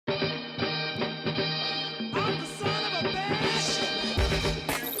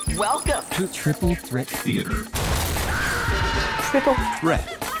Welcome to Triple Threat Theater. Triple Threat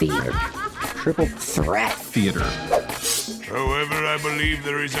Theater. Triple Threat Theater. However, I believe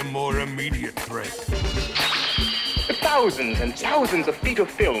there is a more immediate threat. Thousands and thousands of feet of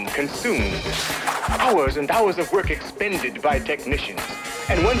film consumed. Hours and hours of work expended by technicians.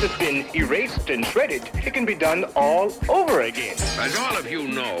 And once it's been erased and shredded, it can be done all over again. As all of you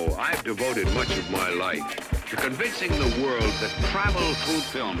know, I've devoted much of my life to convincing the world that travel through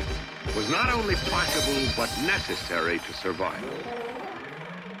film was not only possible, but necessary to survive.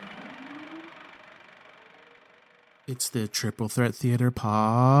 It's the Triple Threat Theater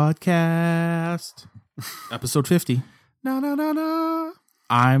podcast, episode 50. No.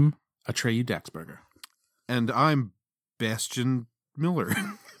 I'm Atreyu Daxberger. And I'm Bastian Miller.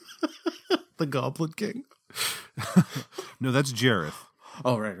 The Goblin King. No, that's Jareth.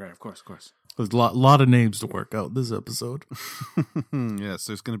 Oh, right, of course. There's a lot of names to work out this episode. Yes,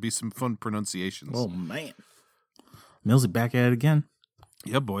 there's going to be some fun pronunciations. Oh, man. Millsy back at it again.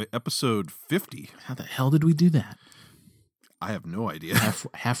 Yeah, boy. Episode 50. How the hell did we do that? I have no idea.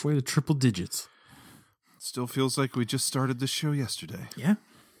 Halfway to triple digits. Still feels like we just started this show yesterday. Yeah.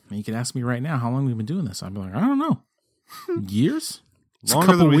 I mean, you could ask me right now how long we've been doing this. I'd be like, I don't know. Years? It's Longer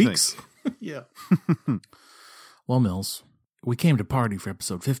a couple than we weeks. Yeah. Well, Mills, we came to party for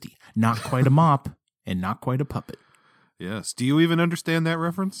episode 50. Not quite a mop and not quite a puppet. Yes. Do you even understand that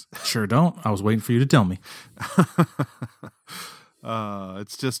reference? Sure don't. I was waiting for you to tell me.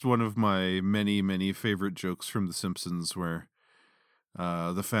 It's just one of my many, many favorite jokes from The Simpsons where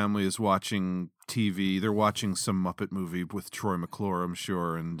the family is watching TV. They're watching some Muppet movie with Troy McClure, I'm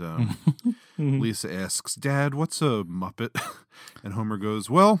sure. And Lisa asks, Dad, what's a Muppet? And Homer goes,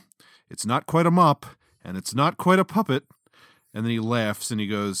 well, it's not quite a mop and it's not quite a puppet. And then he laughs and he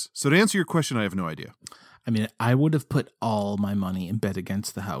goes, so to answer your question, I have no idea. I mean, I would have put all my money and bet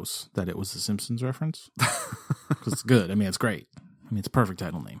against the house that it was the Simpsons reference. Because it's good. I mean, it's great. I mean, it's a perfect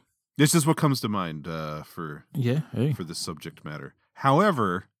title name. This is what comes to mind for this subject matter.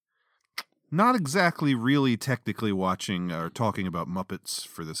 However, not exactly really technically watching or talking about Muppets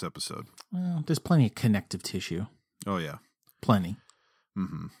for this episode. Well, there's plenty of connective tissue. Oh, yeah. Plenty.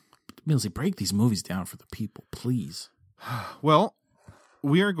 Mm-hmm. Millsy, break these movies down for the people, please. Well,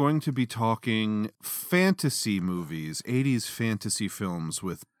 we are going to be talking fantasy movies, 80s fantasy films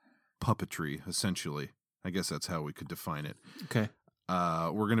with puppetry, essentially. I guess that's how we could define it. Okay.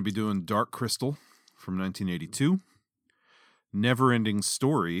 We're going to be doing Dark Crystal from 1982, Neverending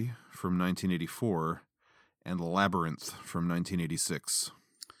Story from 1984, and Labyrinth from 1986.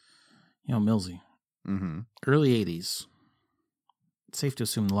 You know, Millsy, Mm-hmm. early 80s, it's safe to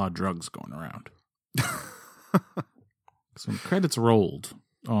assume a lot of drugs going around. So when credits rolled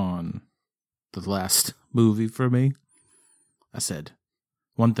on the last movie for me, I said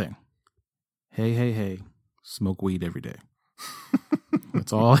one thing. Hey, smoke weed every day.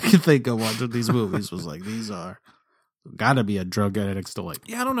 That's all I could think of watching these movies was like, these are gotta be a drug addict's delight.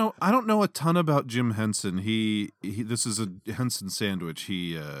 Yeah, I don't know. I don't know a ton about Jim Henson. He this is a Henson sandwich.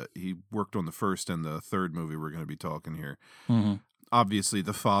 He worked on the first and the third movie we're going to be talking here. Mm-hmm. Obviously,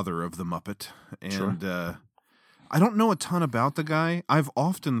 the father of the Muppet, and Sure. I don't know a ton about the guy. I've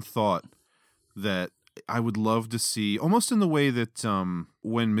often thought that I would love to see, almost in the way that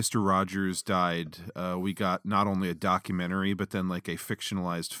when Mr. Rogers died, we got not only a documentary, but then like a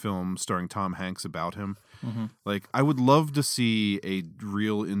fictionalized film starring Tom Hanks about him. Mm-hmm. Like, I would love to see a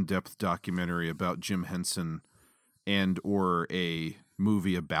real in-depth documentary about Jim Henson and or a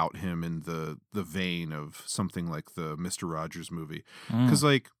movie about him in the vein of something like the Mr. Rogers movie. Because,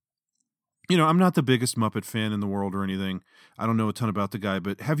 like, you know, I'm not the biggest Muppet fan in the world or anything. I don't know a ton about the guy,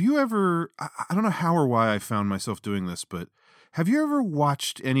 but have you ever, I don't know how or why I found myself doing this, but have you ever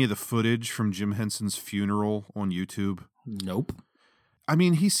watched any of the footage from Jim Henson's funeral on YouTube? Nope. I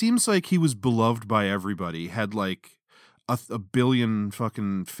mean, he seems like he was beloved by everybody, had like a billion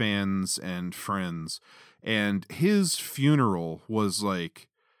fucking fans and friends, and his funeral was like,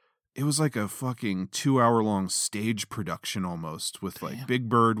 it was like a fucking 2-hour-long stage production almost with like Big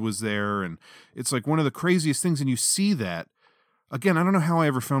Bird was there. And it's like one of the craziest things. And you see that again, I don't know how I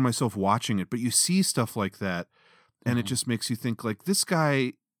ever found myself watching it, but you see stuff like that. And it just makes you think like this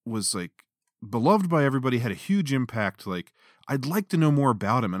guy was like beloved by everybody, had a huge impact. Like I'd like to know more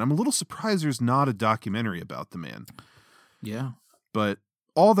about him. And I'm a little surprised there's not a documentary about the man. Yeah. But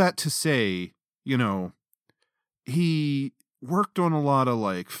all that to say, you know, he worked on a lot of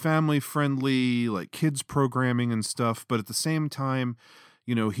like family friendly, like kids programming and stuff. But at the same time,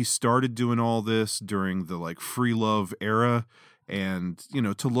 you know, he started doing all this during the like free love era. And, you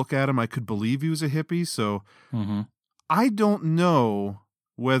know, to look at him, I could believe he was a hippie. So I don't know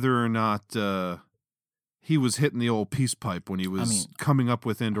whether or not he was hitting the old peace pipe when he was coming up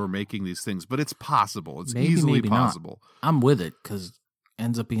with and or making these things, but it's possible. It's easily possible. Not. I'm with it because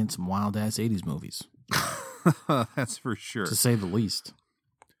ends up being some wild ass 80s movies. That's for sure, to say the least.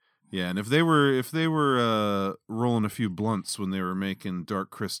 Yeah, and if they were rolling a few blunts when they were making Dark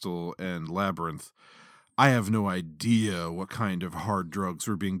Crystal and Labyrinth, I have no idea what kind of hard drugs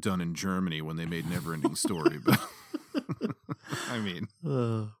were being done in Germany when they made Neverending Story. But I mean,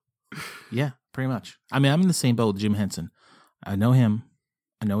 yeah, pretty much. I mean, I'm in the same boat with Jim Henson. I know him.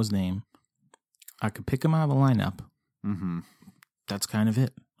 I know his name. I could pick him out of a lineup. Mm-hmm. That's kind of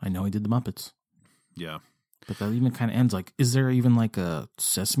it. I know he did the Muppets. Yeah. But that even kind of ends like, is there even like a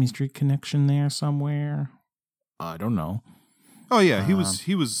Sesame Street connection there somewhere? I don't know. Oh yeah, he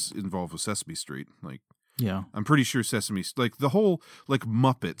was involved with Sesame Street. Like, yeah, I'm pretty sure Sesame, like the whole like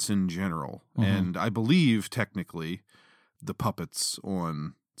Muppets in general, and I believe technically the puppets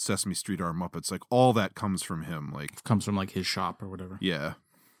on Sesame Street are Muppets. Like all that comes from him. Like comes from like his shop or whatever. Yeah.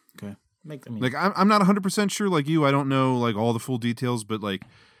 Okay. Like I'm not 100% sure. Like you, I don't know like all the full details, but like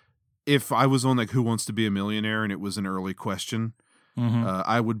if I was on like Who Wants to Be a Millionaire and it was an early question,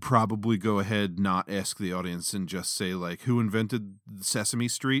 I would probably go ahead, not ask the audience, and just say like, who invented Sesame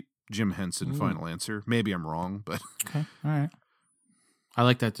Street? Jim Henson. Final answer. Maybe I'm wrong, but okay, all right. I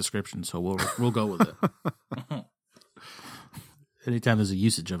like that description, so we'll go with it. Anytime there's a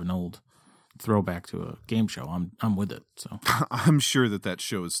usage of an old throwback to a game show, I'm with it. So I'm sure that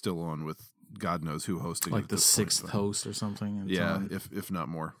show is still on with God knows who hosting, like the sixth host or something. Yeah, if not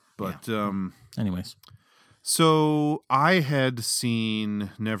more. But anyways. So I had seen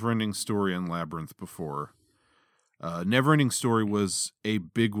Neverending Story and Labyrinth before. Neverending Story was a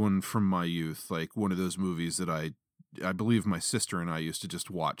big one from my youth, like one of those movies that I believe my sister and I used to just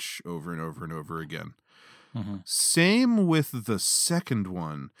watch over and over and over again. Same with the second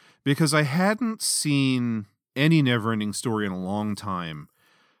one, because I hadn't seen any Neverending Story in a long time,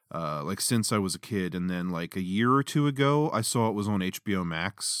 like since I was a kid, and then like a year or two ago, I saw it was on HBO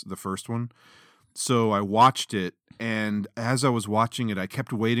Max, the first one. So I watched it, and as I was watching it, I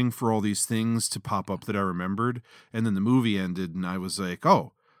kept waiting for all these things to pop up that I remembered, and then the movie ended, and I was like,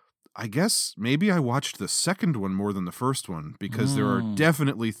 oh, I guess maybe I watched the second one more than the first one, because there are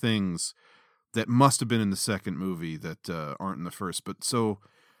definitely things that must have been in the second movie that aren't in the first. But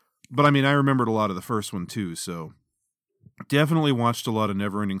I mean, I remembered a lot of the first one too, so definitely watched a lot of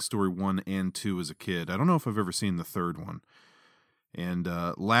Neverending Story 1 and 2 as a kid. I don't know if I've ever seen the third one. And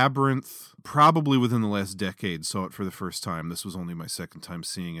Labyrinth, probably within the last decade, saw it for the first time. This was only my second time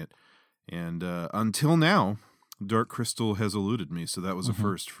seeing it. And until now, Dark Crystal has eluded me, so that was a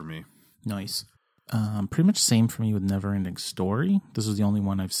first for me. Nice. Pretty much same for me with Neverending Story. This was the only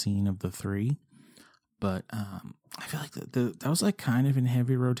one I've seen of the three. But I feel like that was like kind of in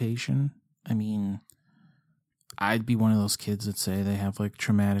heavy rotation. I mean, I'd be one of those kids that say they have like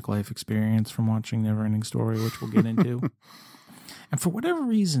traumatic life experience from watching Neverending Story, which we'll get into. And for whatever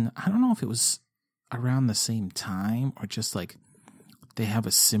reason, I don't know if it was around the same time or just like they have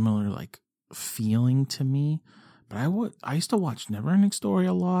a similar like feeling to me. But I used to watch Neverending Story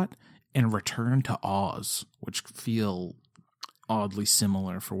a lot and Return to Oz, which feel oddly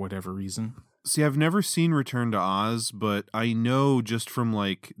similar for whatever reason. See, I've never seen Return to Oz, but I know just from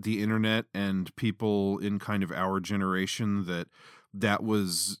like the internet and people in kind of our generation that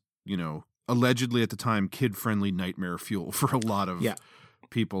was, you know, allegedly at the time kid-friendly nightmare fuel for a lot of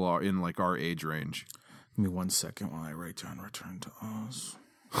people are in like our age range. Give me 1 second while I write down Return to Oz.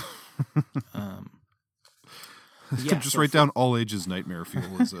 Just write down all ages nightmare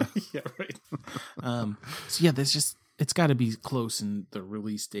fuel as a yeah, right. So yeah, it's got to be close in the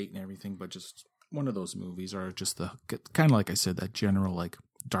release date and everything, but just one of those movies are just the kind of like I said, that general like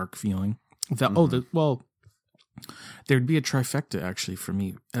dark feeling. That there'd be a trifecta actually for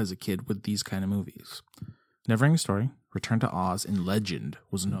me as a kid with these kind of movies. Neverending Story, Return to Oz, and Legend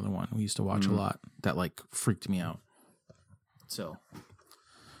was another one we used to watch a lot that like freaked me out. So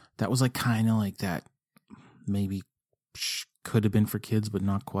that was like kind of like that maybe could have been for kids but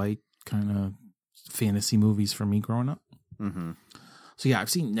not quite kind of fantasy movies for me growing up. So yeah, I've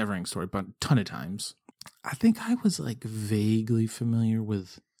seen Neverending Story but a ton of times. I think I was like vaguely familiar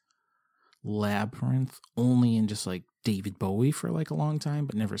with Labyrinth only in just like David Bowie for like a long time,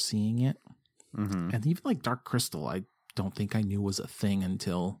 but never seeing it. And even like Dark Crystal, I don't think I knew was a thing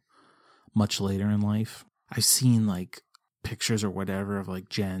until much later in life. I've seen like pictures or whatever of like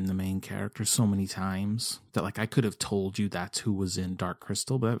Jen, the main character, so many times that like I could have told you that's who was in Dark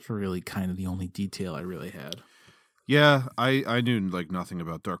Crystal, but that's really kind of the only detail I really had. Yeah, I knew like nothing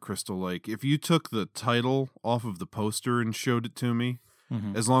about Dark Crystal. Like if you took the title off of the poster and showed it to me,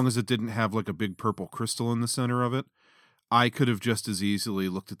 as long as it didn't have like a big purple crystal in the center of it. I could have just as easily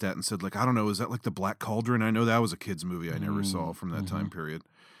looked at that and said, like, I don't know, is that like the Black Cauldron? I know that was a kid's movie I never saw from that time period.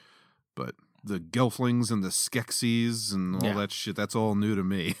 But the Gelflings and the Skeksis and all that shit, that's all new to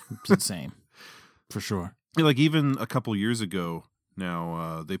me. It's insane. For sure. Like, even a couple years ago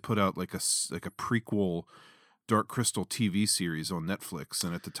now, they put out like a prequel Dark Crystal TV series on Netflix.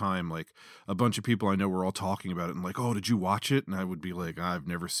 And at the time, like, a bunch of people I know were all talking about it and like, oh, did you watch it? And I would be like, I've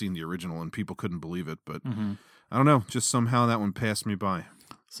never seen the original, and people couldn't believe it. But I don't know, just somehow that one passed me by.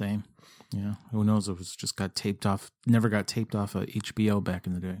 Same. Yeah. Who knows? It was just got taped off, never got taped off of HBO back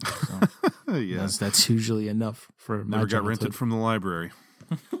in the day. So Yeah. that's usually enough for my Never got rented childhood. from the library.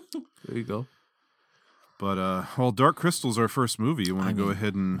 There you go. But, well, Dark Crystal's our first movie. You want to go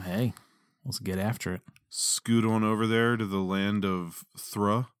ahead and Hey, let's get after it. scoot on over there to the land of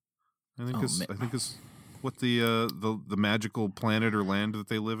Thra? I think is what the magical planet or land that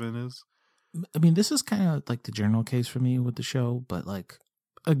they live in is. I mean, this is kind of like the general case for me with the show, but like,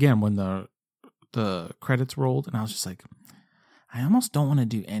 again, when the credits rolled, and I was just like, I almost don't want to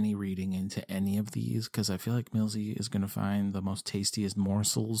do any reading into any of these, because I feel like Millsy is going to find the most tastiest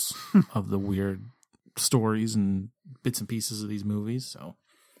morsels of the weird stories and bits and pieces of these movies. So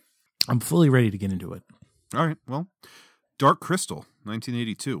I'm fully ready to get into it. All right, well, Dark Crystal,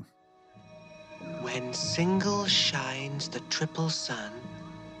 1982. When single shines the triple sun,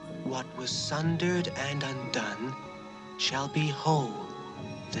 what was sundered and undone shall be whole,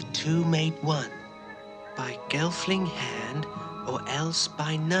 the two made one, by Gelfling hand or else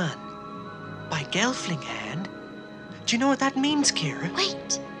by none. By Gelfling hand? Do you know what that means, Kira?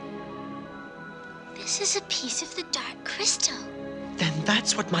 Wait. This is a piece of the Dark Crystal. Then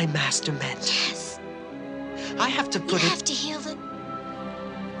that's what my master meant. Yes. I have to You put have it... to heal the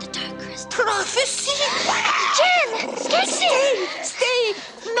Dark Crystal. Prophecy! Jen! Stay!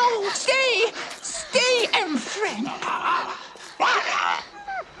 No, stay! Stay, friend!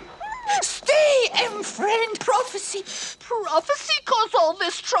 Stay, friend! Prophecy caused all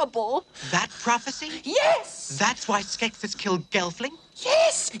this trouble. That prophecy? Yes! That's why Skeksis killed Gelfling?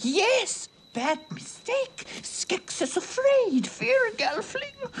 Yes! Bad mistake. Skex is afraid. Fear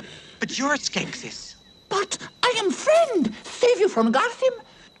Gelfling. But you're Skeksis. But I am friend. Save you from Garthim.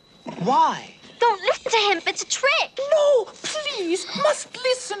 Why? Don't listen to him. It's a trick. No, please, must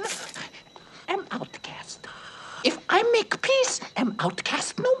listen. Am outcast. If I make peace, am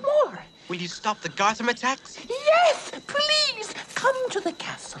outcast no more. Will you stop the Gartham attacks? Yes, please, come to the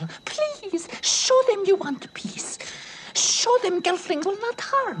castle. Please, show them you want peace. Show them Gelflings will not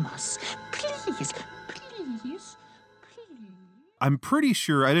harm us. Please. I'm pretty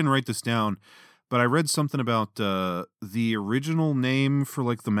sure, I didn't write this down, but I read something about the original name for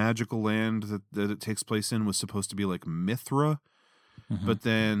like the magical land that it takes place in was supposed to be like Mithra, but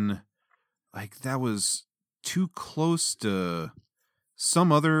then like that was too close to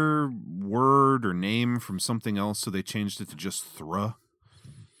some other word or name from something else, so they changed it to just Thra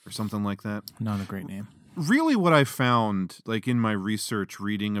or something like that. Not a great name. Really what I found, like in my research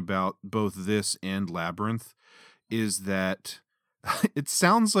reading about both this and Labyrinth, is that it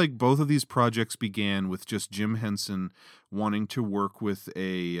sounds like both of these projects began with just Jim Henson wanting to work with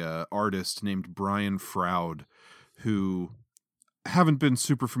a artist named Brian Froud, who haven't been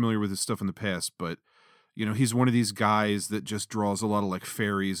super familiar with his stuff in the past, but you know, he's one of these guys that just draws a lot of like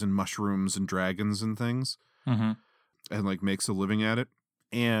fairies and mushrooms and dragons and things, and like makes a living at it.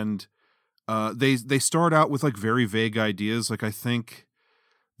 And they start out with like very vague ideas. Like I think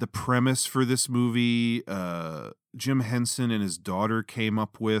the premise for this movie, Jim Henson and his daughter came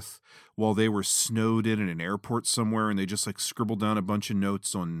up with while they were snowed in at an airport somewhere, and they just like scribbled down a bunch of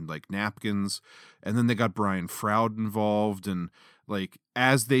notes on like napkins, and then they got Brian Froud involved, and like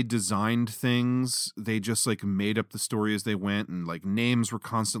as they designed things, they just like made up the story as they went, and like names were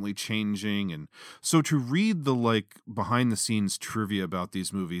constantly changing. And so to read the like behind the scenes trivia about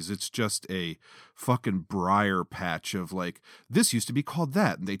these movies, it's just a fucking briar patch of like, this used to be called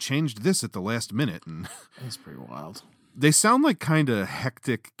that, and they changed this at the last minute. And That's pretty wild. they sound like kind of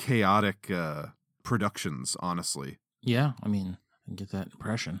hectic, chaotic productions, honestly. Yeah, I mean, I get that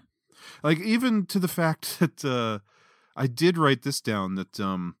impression. Like even to the fact that I did write this down, that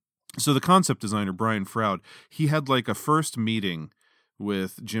so the concept designer Brian Froud, he had like a first meeting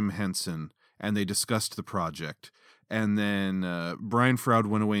with Jim Henson and they discussed the project, and then Brian Froud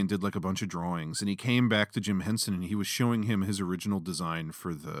went away and did like a bunch of drawings, and he came back to Jim Henson and he was showing him his original design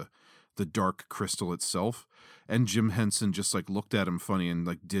for the the Dark Crystal itself. And Jim Henson just like looked at him funny and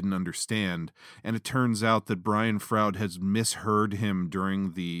like didn't understand. And it turns out that Brian Froud has misheard him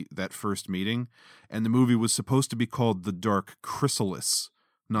during that first meeting. And the movie was supposed to be called The Dark Chrysalis,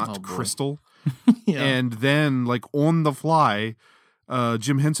 not Crystal. Yeah. And then like on the fly,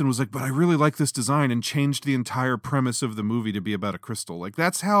 Jim Henson was like, but I really like this design, and changed the entire premise of the movie to be about a crystal. Like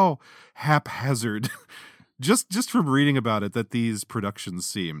that's how haphazard, just from reading about it, that these productions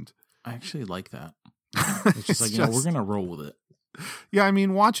seemed. I actually like that. It's just like, we're going to roll with it. Yeah, I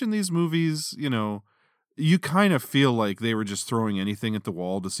mean, watching these movies, you kind of feel like they were just throwing anything at the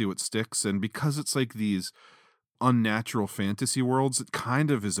wall to see what sticks. And because it's like these unnatural fantasy worlds, it kind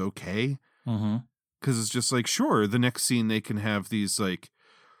of is okay. Mm-hmm. Because it's just like, sure, the next scene they can have these like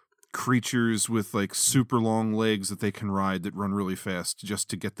creatures with like super long legs that they can ride that run really fast just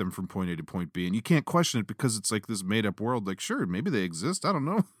to get them from point A to point B. And you can't question it because it's like this made up world. Like, sure, maybe they exist. I don't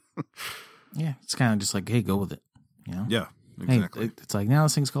know. Yeah, it's kind of just like, hey, go with it. Yeah, exactly. Hey, it's like, now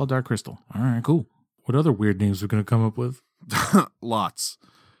this thing's called Dark Crystal. All right, cool. What other weird names we're going to come up with? Lots.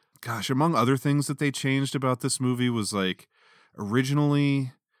 Gosh, among other things that they changed about this movie was like,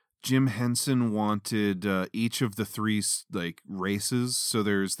 originally Jim Henson wanted each of the three like races. So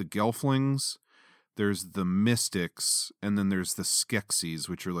there's the Gelflings, there's the Mystics, and then there's the Skeksis,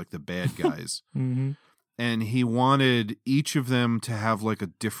 which are like the bad guys. Mm-hmm. And he wanted each of them to have like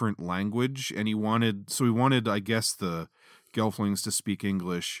a different language. And he wanted, I guess, the Gelflings to speak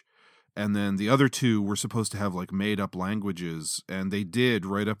English. And then the other two were supposed to have like made up languages. And they did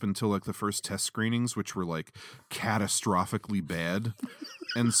right up until like the first test screenings, which were like catastrophically bad.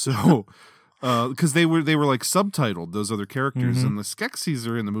 And so, because they were like subtitled, those other characters. Mm-hmm. And the Skeksis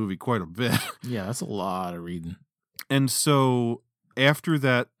are in the movie quite a bit. Yeah, that's a lot of reading. And so after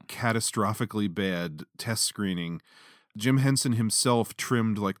that catastrophically bad test screening, Jim Henson himself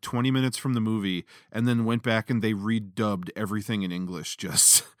trimmed like 20 minutes from the movie and then went back and they redubbed everything in English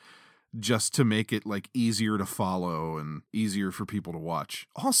just to make it like easier to follow and easier for people to watch.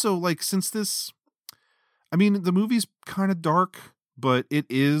 Also, like, since this, I mean, the movie's kind of dark, but it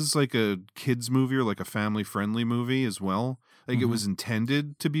is like a kids movie or like a family friendly movie as well. Like it was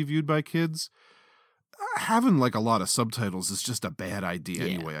intended to be viewed by kids. Having like a lot of subtitles is just a bad idea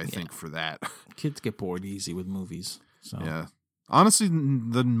anyway, I think, for that. Kids get bored easy with movies. So. Yeah. Honestly,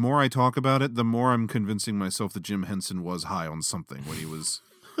 the more I talk about it, the more I'm convincing myself that Jim Henson was high on something when he was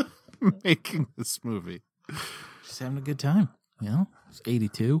making this movie. Just having a good time, It's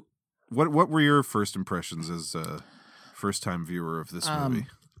 82. What were your first impressions as a first-time viewer of this movie?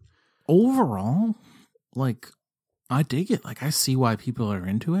 Overall, like, I dig it. Like, I see why people are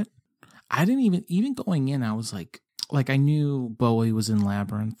into it. I didn't even going in, I was like I knew Bowie was in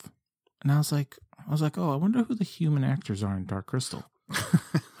Labyrinth, and I was like, oh, I wonder who the human actors are in Dark Crystal.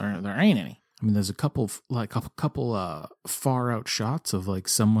 there ain't any. I mean, there's a couple far out shots of like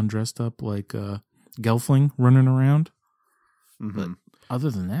someone dressed up like Gelfling running around, but other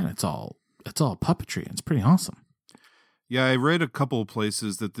than that, it's all puppetry. It's pretty awesome. Yeah, I read a couple of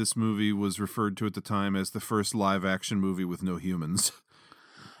places that this movie was referred to at the time as the first live action movie with no humans.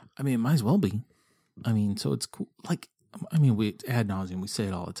 I mean, it might as well be. I mean, so it's cool. Like, I mean, we ad nauseum, we say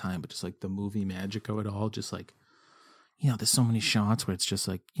it all the time, but just like the movie magic of it all, just like, there's so many shots where it's just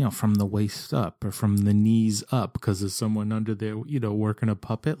like, from the waist up or from the knees up because there's someone under there, working a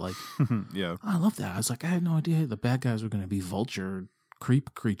puppet. Like, yeah, I love that. I was like, I had no idea the bad guys were going to be vulture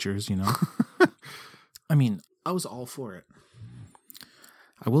creep creatures, I mean, I was all for it.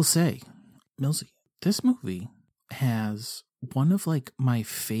 I will say, Millsy, this movie has one of like my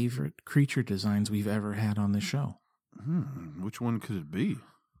favorite creature designs we've ever had on the show. Which one could it be?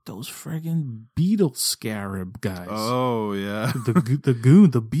 Those friggin' beetle scarab guys. Oh yeah,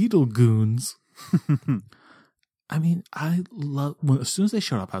 the beetle goons. I mean, I love as soon as they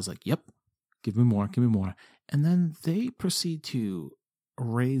showed up, I was like, "Yep, give me more." And then they proceed to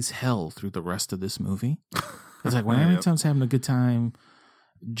raise hell through the rest of this movie. It's like when everyone's having a good time,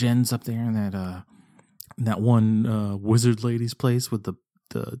 Jen's up there in that one wizard lady's place with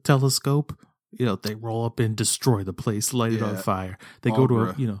the telescope. They roll up and destroy the place, light it on fire. They go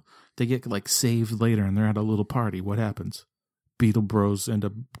to they get like saved later and they're at a little party. What happens? Beetle Bros end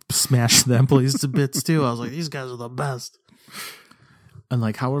up smashing that place to bits too. I was like, these guys are the best. And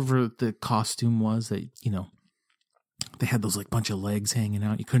like, however the costume was that, they had those like bunch of legs hanging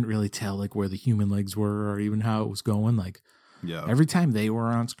out. You couldn't really tell like where the human legs were or even how it was going. Like, every time they were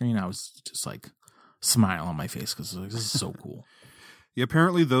on screen, I was just like smile on my face because like, this is so cool. Yeah,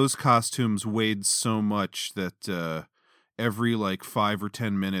 apparently those costumes weighed so much that every like 5 or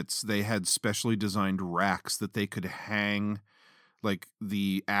 10 minutes they had specially designed racks that they could hang like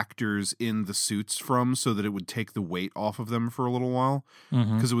the actors in the suits from, so that it would take the weight off of them for a little while,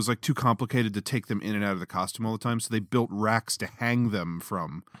 because it was like too complicated to take them in and out of the costume all the time. So they built racks to hang them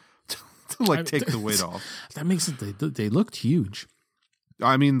from to like take the weight off. That makes it. They looked huge.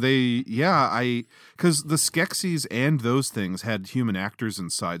 I mean, because the Skeksis and those things had human actors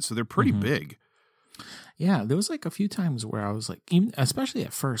inside, so they're pretty big. Yeah, there was like a few times where I was like, even especially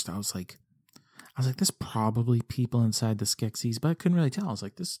at first, I was like, there's probably people inside the Skeksis, but I couldn't really tell. I was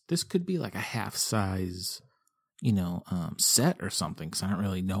like, this could be like a half size, set or something, because I don't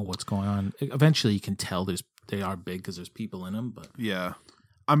really know what's going on. Eventually, you can tell they are big because there's people in them. But yeah,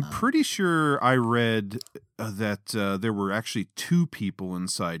 I'm pretty sure I read that there were actually 2 people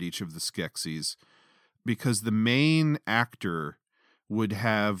inside each of the Skeksis, because the main actor would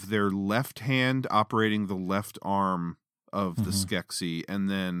have their left hand operating the left arm of the Skeksis, and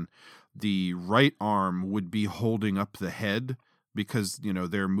then the right arm would be holding up the head, because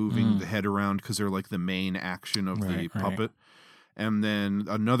they're moving the head around because they're like the main action of the puppet. And then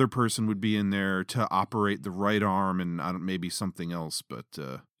another person would be in there to operate the right arm and maybe something else. But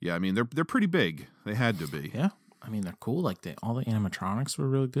yeah, I mean they're pretty big. They had to be. Yeah, I mean they're cool. Like all the animatronics were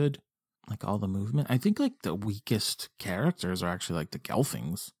really good. Like all the movement. I think like the weakest characters are actually like the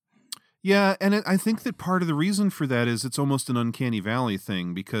Gelflings. Yeah, and I think that part of the reason for that is it's almost an Uncanny Valley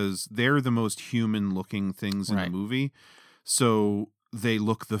thing, because they're the most human-looking things in the movie, so they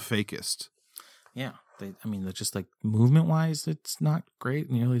look the fakest. Yeah, they're just like movement-wise, it's not great,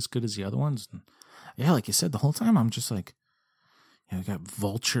 nearly as good as the other ones. And yeah, like you said, the whole time I'm just like, we got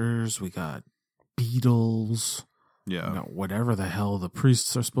vultures, we got beetles, we got whatever the hell the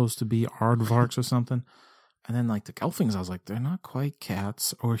priests are supposed to be, aardvarks or something. And then, like, the Gelflings, I was like, they're not quite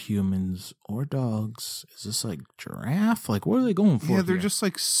cats or humans or dogs. Is this, like, giraffe? Like, what are they going for? Yeah, they're just,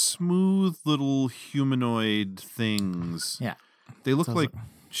 like, smooth little humanoid things. Yeah. They look like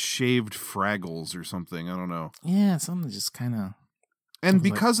shaved Fraggles or something. I don't know. Yeah, something just kind of... And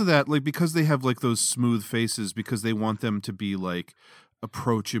because of that, like, because they have, like, those smooth faces, because they want them to be, like,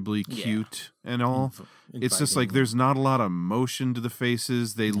 approachably cute and all, it's just, like, there's not a lot of motion to the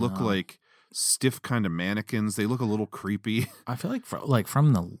faces. They look like stiff kind of mannequins. They look a little creepy. I feel like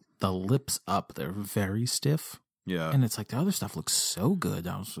from the lips up, they're very stiff. Yeah. And it's like the other stuff looks so good.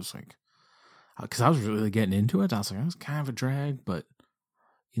 I was just like, because I was really getting into it. I was like, it was kind of a drag, but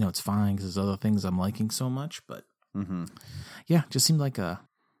it's fine because there's other things I'm liking so much. But yeah, it just seemed like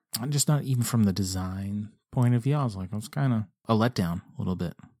just not even from the design point of view. I was like, it was kind of a letdown a little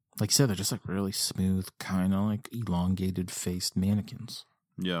bit. Like you said, they're just like really smooth, kind of like elongated faced mannequins.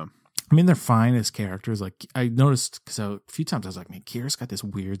 Yeah. I mean, they're fine as characters. Like, I noticed, because a few times I was like, man, Kira's got this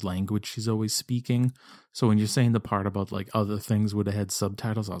weird language she's always speaking. So when you're saying the part about, like, other things would have had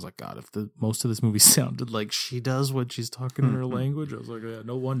subtitles, I was like, God, if most of this movie sounded like she does when she's talking in her language, I was like, yeah,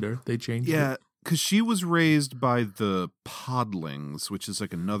 no wonder they changed it. Yeah, because she was raised by the Podlings, which is,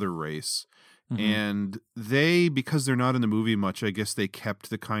 like, another race. And they, because they're not in the movie much, I guess they kept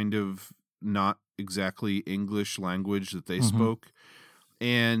the kind of not exactly English language that they spoke.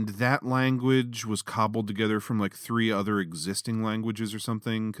 And that language was cobbled together from like 3 other existing languages or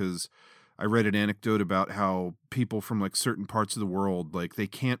something, because I read an anecdote about how people from like certain parts of the world, like they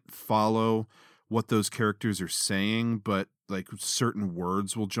can't follow what those characters are saying, but like certain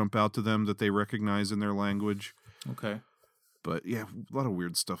words will jump out to them that they recognize in their language. Okay. But yeah, a lot of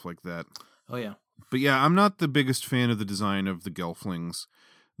weird stuff like that. Oh, yeah. But yeah, I'm not the biggest fan of the design of the Gelflings.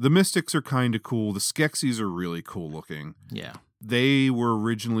 The Mystics are kind of cool. The Skeksis are really cool looking. Yeah. They were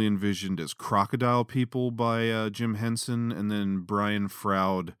originally envisioned as crocodile people by Jim Henson, and then Brian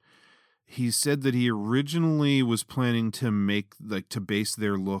Froud. He said that he originally was planning to base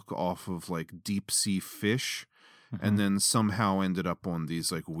their look off of like deep sea fish, and then somehow ended up on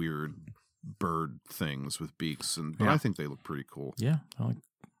these like weird bird things with beaks. But I think they look pretty cool. Yeah, I like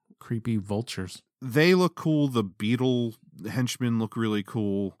creepy vultures. They look cool. The beetle henchmen look really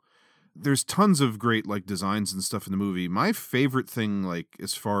cool. There's tons of great like designs and stuff in the movie. My favorite thing, like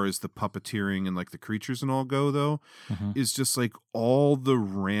as far as the puppeteering and like the creatures and all go, though, is just like all the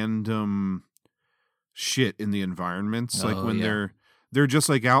random shit in the environments. Like when they're just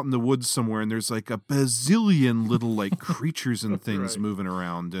like out in the woods somewhere, and there's like a bazillion little like creatures and things moving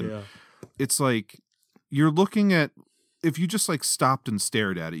around, and it's like you're looking at. If you just like stopped and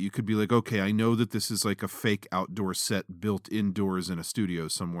stared at it, you could be like, okay, I know that this is like a fake outdoor set built indoors in a studio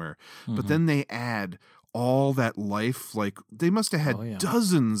somewhere. But then they add all that life. Like they must have had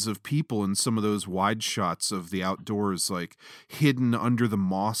dozens of people in some of those wide shots of the outdoors, like hidden under the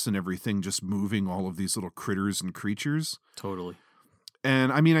moss and everything, just moving all of these little critters and creatures. Totally.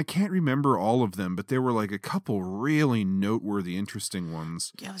 And I mean, I can't remember all of them, but there were like a couple really noteworthy, interesting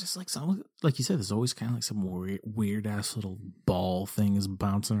ones. Yeah, just like some, like you said, there's always kind of like some weird ass little ball things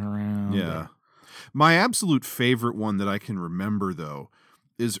bouncing around. Yeah. My absolute favorite one that I can remember, though,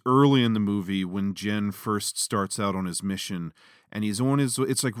 is early in the movie when Jen first starts out on his mission, and he's on his,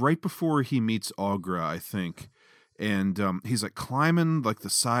 it's like right before he meets Aughra, I think. And he's like climbing like the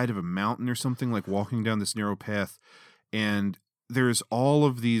side of a mountain or something, like walking down this narrow path. And there's all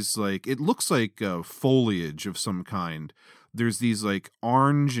of these, like, it looks like foliage of some kind. There's these like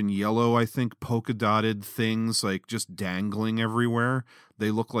orange and yellow, I think, polka dotted things like just dangling everywhere. They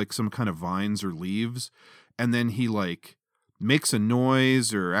look like some kind of vines or leaves. And then he like makes a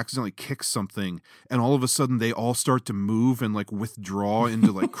noise or accidentally kicks something, and all of a sudden they all start to move and like withdraw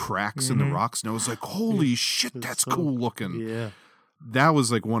into like cracks in the rocks. And I was like, holy shit, that's cool looking. Yeah. That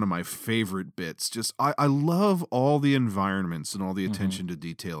was like one of my favorite bits. Just I love all the environments and all the attention to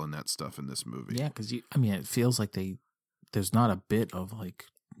detail and that stuff in this movie. Yeah, because I mean, it feels like there's not a bit of like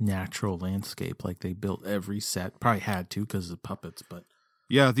natural landscape. Like they built every set, probably had to because of puppets, but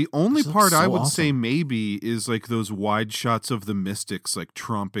yeah, the only this part looks I so would say awesome. maybe is like those wide shots of the mystics like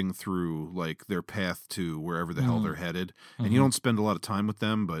tromping through like their path to wherever the hell they're headed. And you don't spend a lot of time with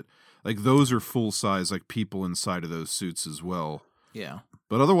them, but like those are full size like people inside of those suits as well. Yeah.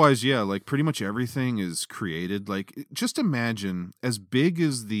 But otherwise, yeah, like pretty much everything is created. Like just imagine as big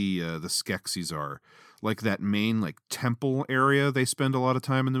as the Skeksis are, like that main like temple area they spend a lot of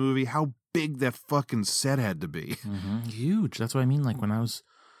time in the movie, how big that fucking set had to be. Huge. That's what I mean. Like when I was,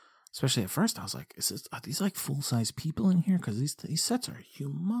 especially at first, I was like, are these like full size people in here? Because these sets are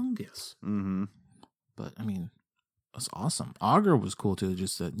humongous. Mm-hmm. But I mean, that's awesome. Aughra was cool too,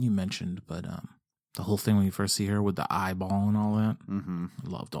 just that you mentioned, but the whole thing when you first see her with the eyeball and all that. Mm-hmm.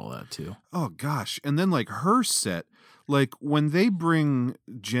 Loved all that too. Oh gosh. And then like her set, like when they bring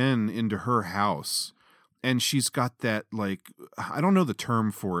Jen into her house and she's got that like, I don't know the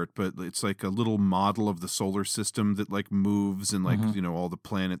term for it, but it's like a little model of the solar system that like moves and like, you know, all the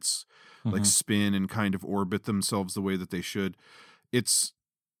planets like spin and kind of orbit themselves the way that they should.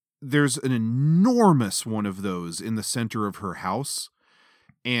 There's an enormous one of those in the center of her house.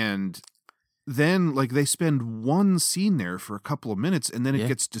 And then like they spend one scene there for a couple of minutes and then it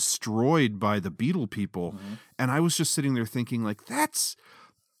gets destroyed by the beetle people. And I was just sitting there thinking like, that's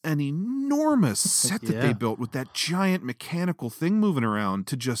an enormous set that they built with that giant mechanical thing moving around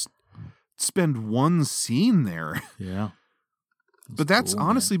to just spend one scene there. Yeah. But that's cool,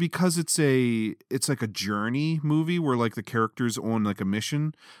 honestly because it's like a journey movie where like the characters on like a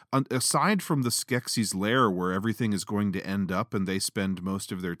mission. Aside from the Skeksis' lair where everything is going to end up and they spend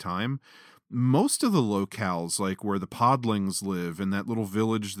most of their time, most of the locales, like where the Podlings live and that little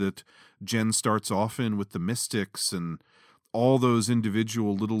village that Jen starts off in with the mystics and all those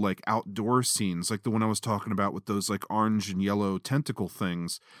individual little like outdoor scenes, like the one I was talking about with those like orange and yellow tentacle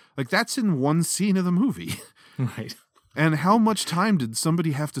things, like that's in one scene of the movie. Right. And how much time did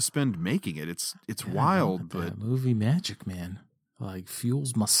somebody have to spend making it? It's wild, but that movie magic, man, like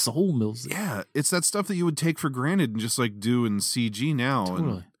fuels my soul. Mills. Yeah, it's that stuff that you would take for granted and just like do in CG now.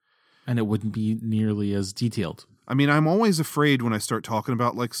 Totally. And it wouldn't be nearly as detailed. I mean, I'm always afraid when I start talking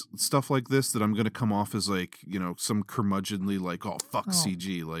about like stuff like this that I'm going to come off as like, you know, some curmudgeonly like, oh, fuck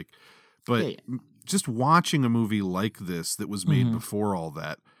CG. Like, but just watching a movie like this that was made before all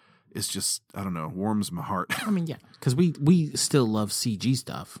that is just, I don't know, warms my heart. I mean, yeah, because we still love CG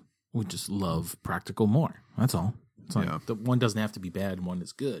stuff. We just love practical more. That's all. It's like the one doesn't have to be bad and one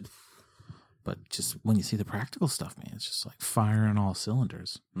is good. But just when you see the practical stuff, man, it's just like fire on all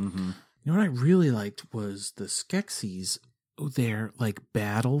cylinders. Mm-hmm. You know what I really liked was the Skeksis, their like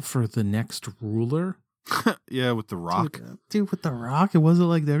battle for the next ruler. Yeah, with the rock. Dude, with the rock, it wasn't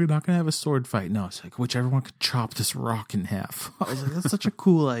like they're not going to have a sword fight. No, it's like whichever one could chop this rock in half. I was like, that's such a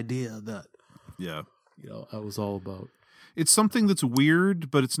cool idea that, yeah, you know, I was all about. It's something that's weird,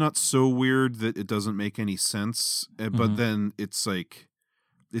 but it's not so weird that it doesn't make any sense. But then it's like,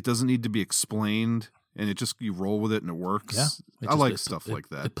 it doesn't need to be explained, and it just, you roll with it and it works. Yeah, I like stuff like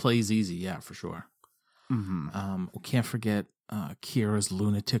that. It plays easy, yeah, for sure. We can't forget Kira's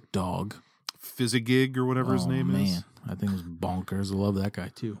lunatic dog. Fizzigig or whatever his name is. I think it was bonkers. I love that guy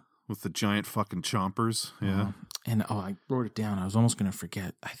too. With the giant fucking chompers. Yeah. And I wrote it down. I was almost going to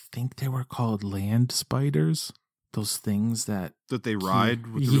forget. I think they were called land spiders. Those things that they ride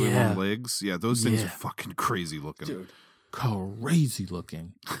with the really long legs. Yeah, those things are fucking crazy looking. Dude, crazy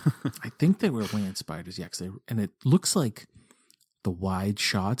looking. I think they were land spiders. Yeah, and it looks like the wide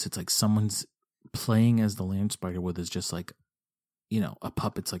shots. It's like someone's playing as the land spider with is just like, you know, a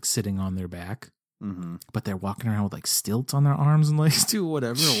puppet's like sitting on their back. Mm-hmm. but they're walking around with like stilts on their arms and legs too,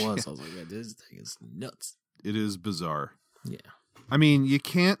 whatever it was. I was like, yeah, this thing is nuts. It is bizarre. Yeah. I mean, you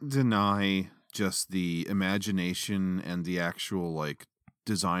can't deny just the imagination and the actual like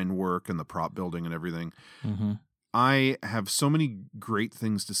design work and the prop building and everything. Mm-hmm. I have so many great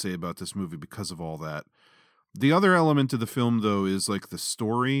things to say about this movie because of all that. The other element of the film, though, is like the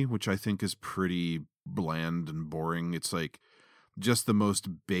story, which I think is pretty bland and boring. It's like just the most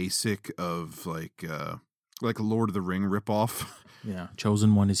basic of like a Lord of the Ring ripoff. Yeah.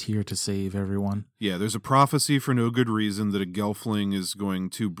 Chosen One is here to save everyone. Yeah, there's a prophecy for no good reason that a Gelfling is going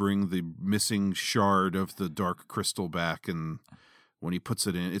to bring the missing shard of the Dark Crystal back, and when he puts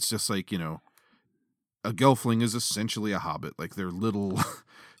it in, it's just like, you know, a Gelfling is essentially a hobbit. Like, they're little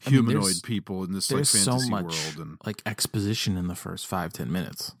humanoid people in this like fantasy so much, world, and like exposition in the first 5-10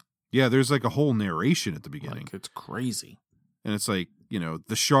 minutes. yeah, there's like a whole narration at the beginning. Like, it's crazy. And it's like, you know,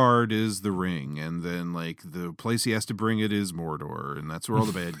 the shard is the ring, and then like the place he has to bring it is Mordor, and that's where all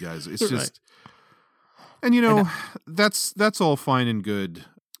the bad guys. It's just, and you know, that's all fine and good.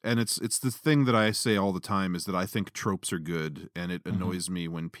 And it's the thing that I say all the time is that I think tropes are good, and it annoys me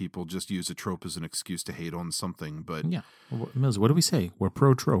when people just use a trope as an excuse to hate on something. But Yeah. Mills, what do we say? We're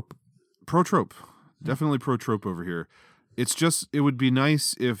pro trope. Pro trope, definitely pro trope over here. It's just, it would be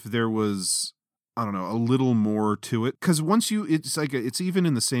nice if there was, I don't know, a little more to it. Because once you, it's like, it's even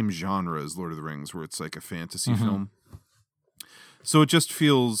in the same genre as Lord of the Rings, where it's like a fantasy film. So it just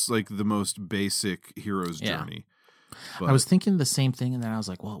feels like the most basic hero's journey. But I was thinking the same thing, and then I was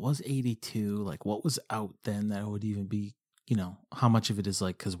like, well, it was 82. Like, what was out then that would even be, you know, how much of it is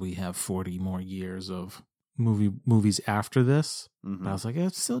like, because we have 40 more years of movies after this. But I was like,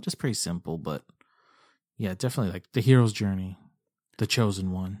 it's still just pretty simple, but yeah, definitely like the hero's journey, the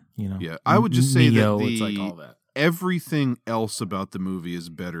chosen one, you know. Yeah, I would just say Neo, that it's like all that. Everything else about the movie is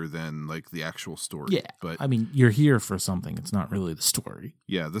better than like the actual story. Yeah, but I mean, you're here for something. It's not really the story.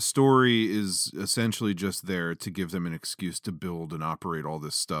 yeah, the story is essentially just there to give them an excuse to build and operate all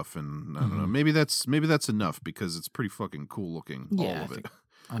this stuff. And I don't know, maybe that's enough because it's pretty fucking cool looking. Yeah, all of it.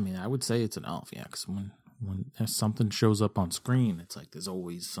 I mean, I would say it's an elf. Yeah, because when something shows up on screen, it's like there's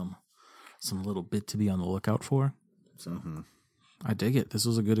always some little bit to be on the lookout for. So I dig it. This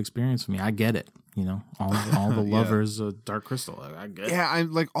was a good experience for me. I get it. You know, all the lovers of Dark Crystal. I get it. Yeah, I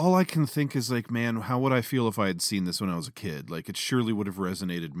like, all I can think is like, man, how would I feel if I had seen this when I was a kid? Like, it surely would have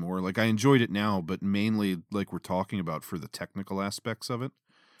resonated more. Like, I enjoyed it now, but mainly like we're talking about for the technical aspects of it.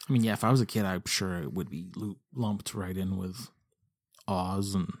 I mean, yeah, if I was a kid, I'm sure it would be lumped right in with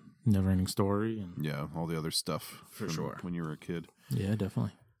Oz and Neverending Story, and Yeah, all the other stuff For from sure. when you were a kid. yeah,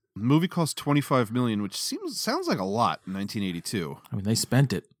 definitely. The movie cost $25 million, which sounds like a lot in 1982. I mean, they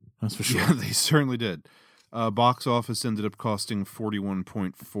spent it. That's for sure. Yeah, they certainly did. Box office ended up costing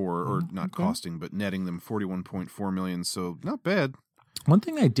 41.4, or not costing, but netting them 41.4 million. So not bad. One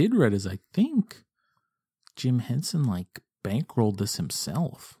thing I did read is I think Jim Henson like bankrolled this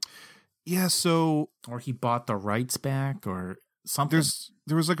himself, Yeah, so or he bought the rights back, or something.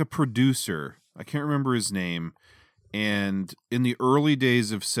 there was like a producer. I can't remember his name. And in the early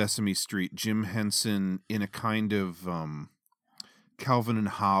days of Sesame Street, Jim Henson, in a kind of Calvin and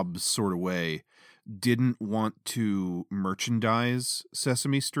Hobbes sort of way, didn't want to merchandise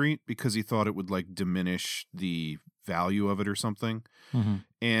Sesame Street because he thought it would like diminish the value of it or something.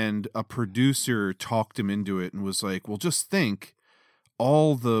 And a producer talked him into it and was like, well, just think,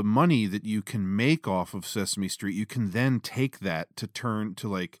 all the money that you can make off of Sesame Street, you can then take that to turn to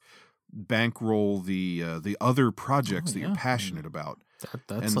like bankroll the other projects that you're passionate about.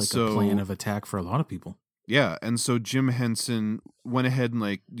 That's And like so- a plan of attack for a lot of people. Yeah, and so Jim Henson went ahead and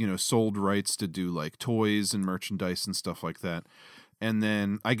like, you know, sold rights to do like toys and merchandise and stuff like that. And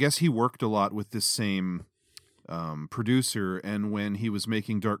then I guess he worked a lot with this same producer, and when he was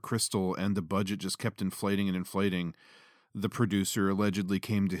making Dark Crystal and the budget just kept inflating and inflating, the producer allegedly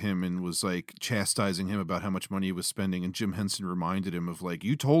came to him and was like chastising him about how much money he was spending, and Jim Henson reminded him of like,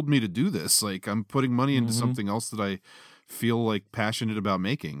 you told me to do this, like I'm putting money into something else that I feel like passionate about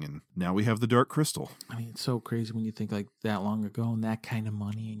making, and now we have the Dark Crystal. I mean, it's so crazy when you think like that long ago and that kind of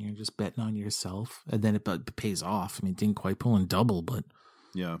money, and you're just betting on yourself, and then it pays off. I mean, it didn't quite pull in double, but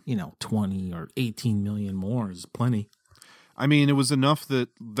Yeah. you know, 20 or 18 million more is plenty. I mean, it was enough that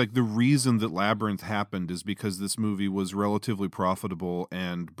like the reason that Labyrinth happened is because this movie was relatively profitable,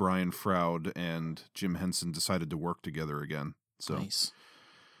 and Brian Froud and Jim Henson decided to work together again. So Nice.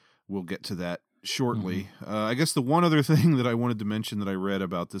 we'll get to that shortly. I guess the one other thing that I wanted to mention that I read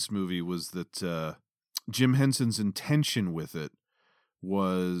about this movie was that Jim Henson's intention with it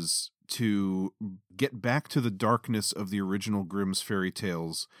was to get back to the darkness of the original Grimm's fairy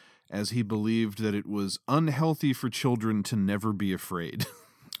tales as he believed that it was unhealthy for children to never be afraid.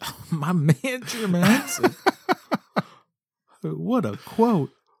 My man, Jim Henson. What a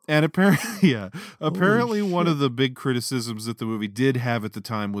quote. And apparently one of the big criticisms that the movie did have at the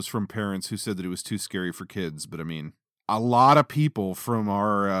time was from parents who said that it was too scary for kids. But I mean, a lot of people from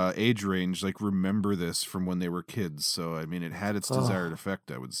our age range like remember this from when they were kids. So I mean, it had its desired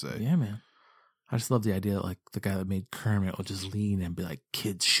effect, I would say. Yeah, man. I just love the idea that like the guy that made Kermit will just lean and be like,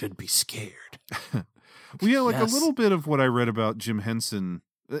 kids should be scared. Well, yeah, like Yes. a little bit of what I read about Jim Henson,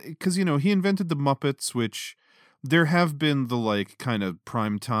 because, you know, he invented the Muppets, which there have been the like kind of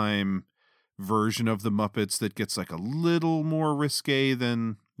primetime version of the Muppets that gets like a little more risque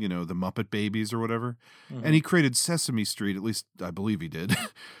than, you know, the Muppet Babies or whatever. Mm-hmm. And he created Sesame Street, at least I believe he did,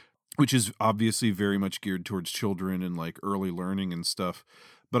 which is obviously very much geared towards children and like early learning and stuff.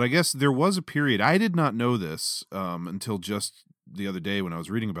 But I guess there was a period, I did not know this until just the other day when I was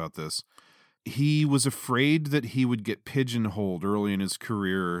reading about this. He was afraid that he would get pigeonholed early in his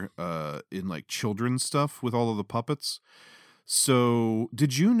career in like children's stuff with all of the puppets. So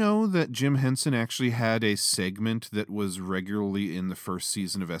did you know that Jim Henson actually had a segment that was regularly in the first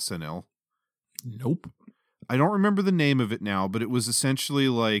season of SNL? Nope. I don't remember the name of it now, but it was essentially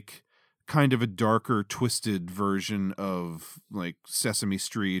like kind of a darker, twisted version of like Sesame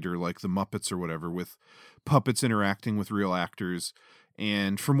Street or like the Muppets or whatever, with puppets interacting with real actors.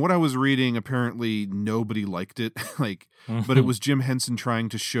 And from what I was reading, apparently nobody liked it. But it was Jim Henson trying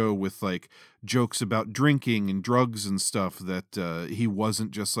to show with like jokes about drinking and drugs and stuff that he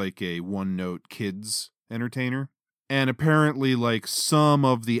wasn't just like a one-note kids entertainer. And apparently like some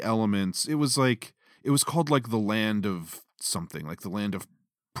of the elements, it was called like the land of something, like the land of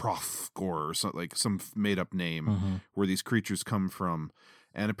Profgor or something, like some made up name where these creatures come from.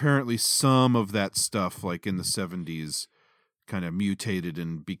 And apparently some of that stuff, like in the 70s, kind of mutated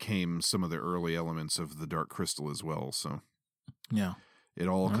and became some of the early elements of the Dark Crystal as well. So Yeah. it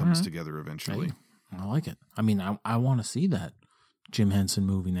all comes together eventually. Hey, I like it. I mean, I want to see that Jim Henson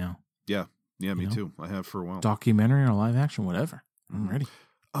movie now. Yeah, me know? too. I have for a while. Documentary or live action, whatever. I'm ready.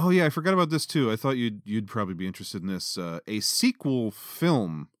 Oh yeah, I forgot about this too. I thought you'd probably be interested in this. A sequel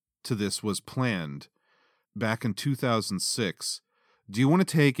film to this was planned back in 2006. Do you want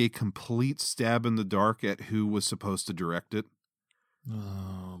to take a complete stab in the dark at who was supposed to direct it?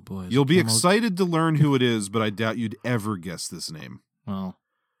 Oh, boy. You'll be excited to learn who it is, but I doubt you'd ever guess this name. Well,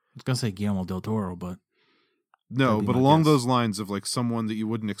 I was going to say Guillermo del Toro, but... No, be but my along guess. those lines of like someone that you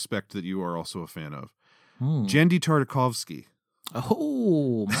wouldn't expect that you are also a fan of. Hmm. Jandy Tartakovsky.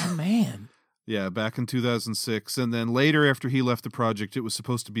 Oh, my man. Yeah, back in 2006. And then later, after he left the project, it was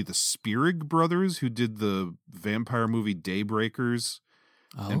supposed to be the Spierig brothers who did the vampire movie Daybreakers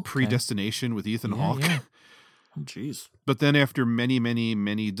and Predestination with Ethan Hawke. Yeah. Oh, jeez. But then after many, many,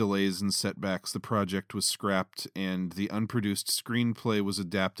 many delays and setbacks, the project was scrapped and the unproduced screenplay was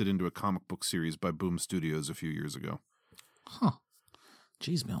adapted into a comic book series by Boom Studios a few years ago. Huh.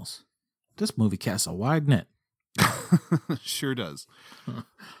 Jeez, Mills. This movie casts a wide net. Sure does.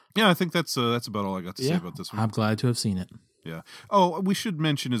 Yeah, I think that's about all I got to say about this one. I'm glad to have seen it. Yeah. Oh, we should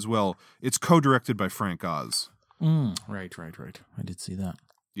mention as well, it's co-directed by Frank Oz. Right. I did see that.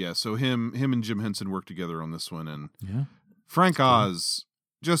 Yeah, so him and Jim Henson worked together on this one, and Yeah. Frank Oz,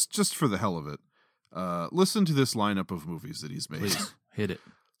 just for the hell of it, listen to this lineup of movies that he's made. Please, hit it.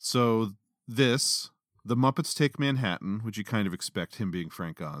 So The Muppets Take Manhattan, which you kind of expect him being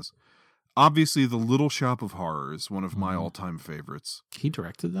Frank Oz. Obviously, The Little Shop of Horrors, one of my all-time favorites. He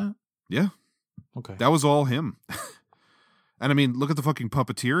directed that? Yeah. Okay. That was all him. And I mean, look at the fucking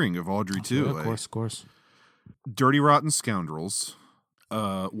puppeteering of Audrey, too. Yeah, of course. Dirty Rotten Scoundrels.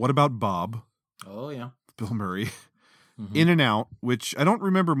 What About Bob? Oh, yeah. Bill Murray. In and Out, which I don't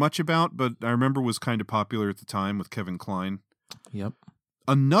remember much about, but I remember was kind of popular at the time with Kevin Kline. Yep.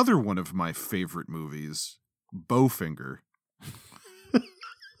 Another one of my favorite movies, Bowfinger.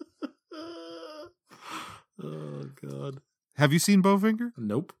 Oh, God. Have you seen Bowfinger?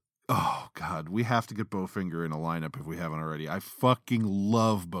 Nope. Oh, God. We have to get Bowfinger in a lineup if we haven't already. I fucking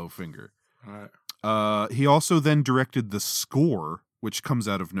love Bowfinger. All right. He also then directed the score, which comes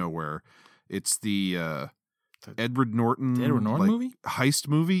out of nowhere. It's the Edward Norton, movie? Heist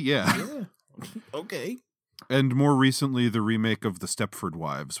movie. Yeah. Yeah. Okay. And more recently, the remake of The Stepford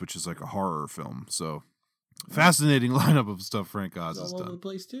Wives, which is like a horror film. So, fascinating lineup of stuff Frank Oz has All over the done.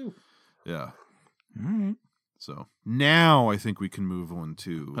 place, too. Yeah. All right. So, now I think we can move on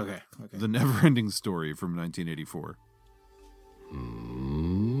to Okay. The Never-Ending Story from 1984.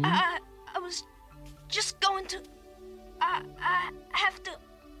 I was just going to... I have to...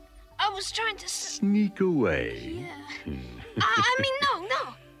 I was trying to... Sneak away. Yeah. I mean,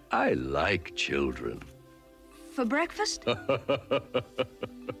 no. I like children. For breakfast?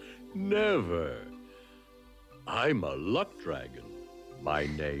 Never. I'm a luck dragon. My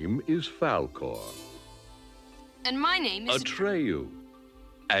name is Falkor. And my name is... Atreyu.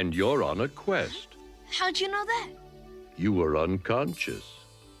 And you're on a quest. How'd you know that? You were unconscious.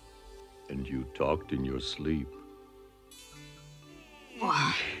 And you talked in your sleep.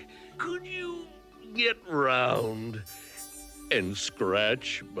 Wow. Could you get round and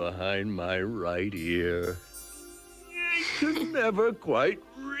scratch behind my right ear? I could never quite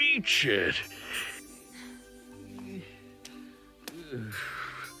reach it.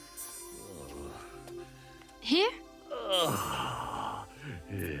 Here? Oh,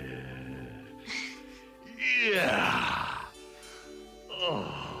 yeah.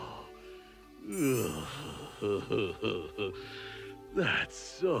 Oh. That's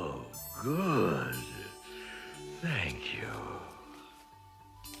so good. Thank you.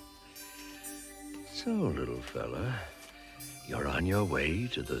 So, little fella, you're on your way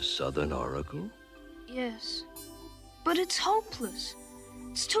to the Southern Oracle? Yes. But it's hopeless.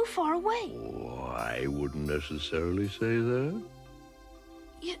 It's too far away. Oh, I wouldn't necessarily say that.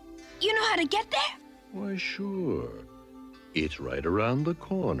 You know how to get there? Why, sure. It's right around the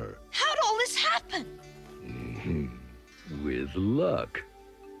corner. How'd all this happen? With luck.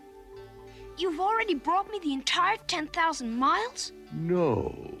 You've already brought me the entire 10,000 miles?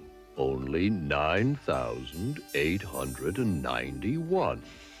 No, only 9,891,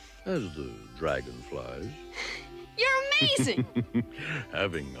 as the dragon flies. You're amazing!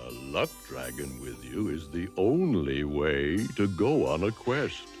 Having a luck dragon with you is the only way to go on a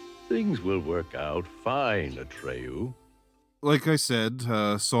quest. Things will work out fine, Atreyu. Like I said,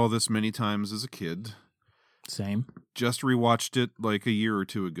 saw this many times as a kid. Same. Just rewatched it like a year or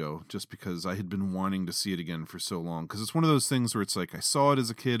two ago, just because I had been wanting to see it again for so long. Because it's one of those things where it's like, I saw it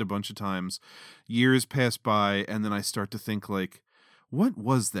as a kid a bunch of times, years pass by, and then I start to think like, what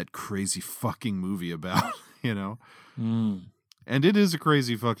was that crazy fucking movie about? You know? And it is a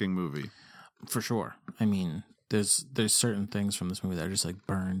crazy fucking movie. For sure. I mean, there's certain things from this movie that are just like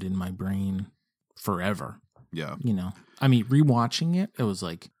burned in my brain forever. Yeah. You know? I mean, rewatching it, it was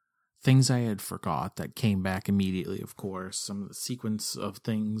like things I had forgot that came back immediately, of course. Some of the sequence of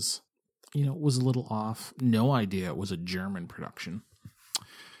things, you know, was a little off. No idea it was a German production.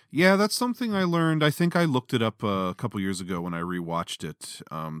 Yeah, that's something I learned. I think I looked it up a couple years ago when I rewatched it.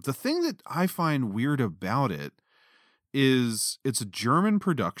 The thing that I find weird about it is it's a German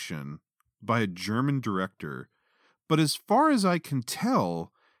production by a German director, but as far as I can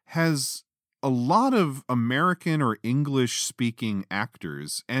tell, has a lot of American or English-speaking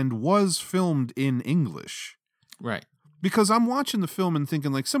actors and was filmed in English. Right. Because I'm watching the film and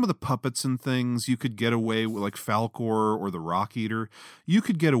thinking, like, some of the puppets and things you could get away with, like Falkor or the Rock Eater, you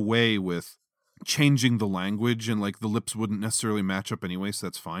could get away with changing the language and, like, the lips wouldn't necessarily match up anyway, so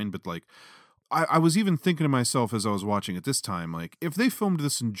that's fine. But, like, I was even thinking to myself as I was watching it this time, like, if they filmed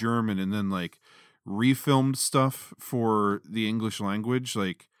this in German and then, like, refilmed stuff for the English language,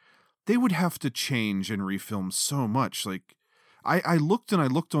 like, they would have to change and refilm so much. Like, I looked and I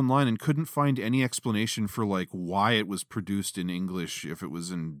looked online and couldn't find any explanation for, like, why it was produced in English if it was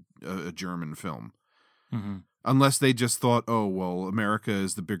in a German film. Mm-hmm. Unless they just thought, oh, well, America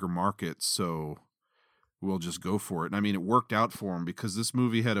is the bigger market, so we'll just go for it. And I mean, it worked out for them because this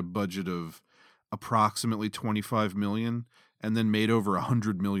movie had a budget of approximately $25 million and then made over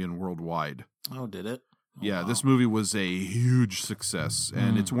 $100 million worldwide. Oh, did it? Oh, yeah, wow. This movie was a huge success,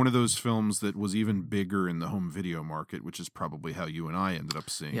 and it's one of those films that was even bigger in the home video market, which is probably how you and I ended up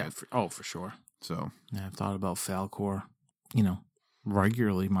seeing it. For sure. So yeah, I've thought about Falkor, you know,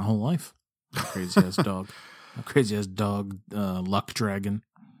 regularly my whole life. Crazy ass dog. A crazy ass dog, luck dragon.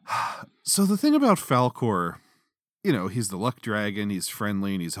 So the thing about Falkor, you know, he's the luck dragon, he's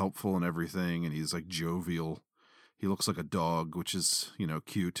friendly and he's helpful and everything, and he's like jovial. He looks like a dog, which is, you know,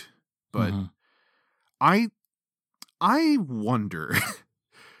 cute. But I wonder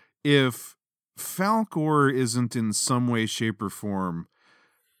if Falkor isn't in some way, shape, or form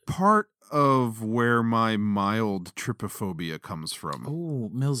part of where my mild trypophobia comes from.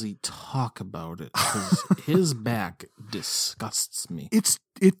 Oh, Millsy, talk about it. 'Cause his back disgusts me. It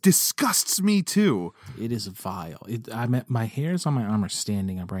disgusts me too. It is vile. My hairs on my arm are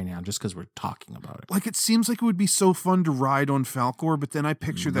standing up right now just because we're talking about it. Like, it seems like it would be so fun to ride on Falkor, but then I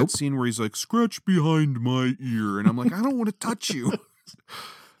picture that scene where he's like, scratch behind my ear, and I'm like, I don't want to touch you.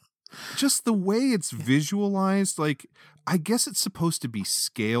 Just the way it's visualized, like, I guess it's supposed to be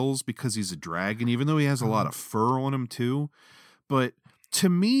scales because he's a dragon, even though he has a lot of fur on him too. But to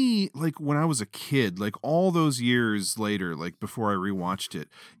me, like when I was a kid, like all those years later, like before I rewatched it,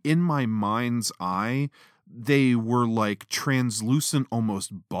 in my mind's eye, they were like translucent,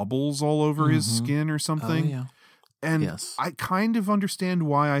 almost bubbles all over his skin or something. Oh, yeah. And Yes. I kind of understand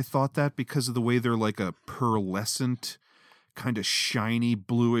why I thought that, because of the way they're like a pearlescent, kind of shiny,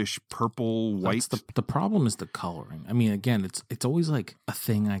 bluish, purple, white. The problem is the coloring. I mean, again, it's always like a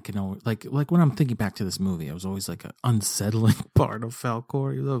thing I can always like when I'm thinking back to this movie, it was always like an unsettling part of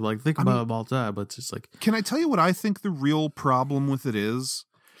Falkor. You know, like think about him all the time, but it's just like. Can I tell you what I think the real problem with it is?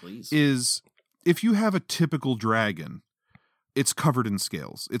 Please. Is if you have a typical dragon, it's covered in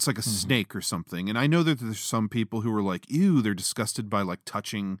scales. It's like a snake or something. And I know that there's some people who are like, ew, they're disgusted by like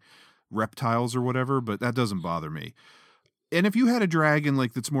touching reptiles or whatever, but that doesn't bother me. And if you had a dragon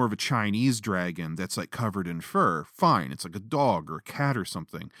like that's more of a Chinese dragon that's like covered in fur, fine. It's like a dog or a cat or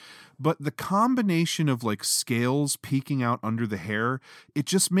something. But the combination of like scales peeking out under the hair, it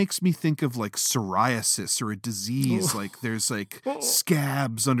just makes me think of like psoriasis or a disease. Like there's like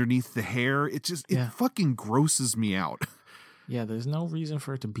scabs underneath the hair. It fucking grosses me out. Yeah, there's no reason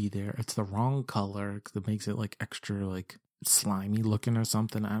for it to be there. It's the wrong color that makes it like extra like slimy looking or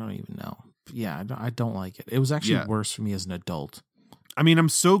something. I don't even know. But yeah, I don't like it. It was actually worse for me as an adult. I mean, I'm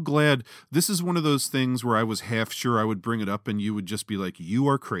so glad. This is one of those things where I was half sure I would bring it up and you would just be like, you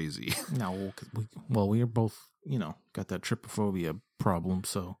are crazy. No, we are both, got that trypophobia problem,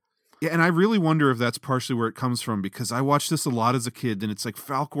 so. Yeah, and I really wonder if that's partially where it comes from, because I watched this a lot as a kid, and it's like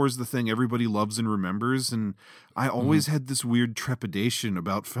Falkor's the thing everybody loves and remembers, and I always had this weird trepidation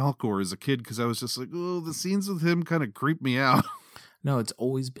about Falkor as a kid, because I was just like, oh, the scenes with him kind of creep me out. No, it's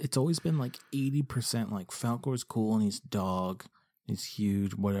always been like 80% like Falkor's cool and he's a dog, he's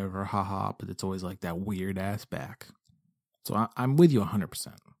huge, whatever, haha, but it's always like that weird ass back. So I'm with you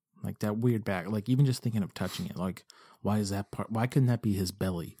 100%. Like that weird back, like even just thinking of touching it, like why couldn't that be his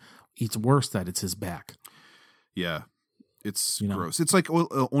belly? It's worse that it's his back. Yeah, it's gross. It's like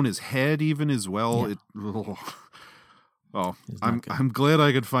on his head even as well. Yeah. I'm glad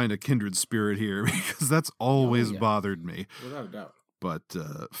I could find a kindred spirit here, because that's always bothered me. Without a doubt. But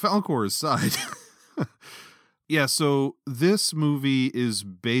Falkor aside, yeah. So this movie is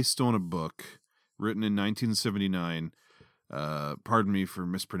based on a book written in 1979. Pardon me for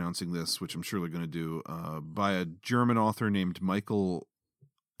mispronouncing this, which I'm surely going to do, by a German author named Michael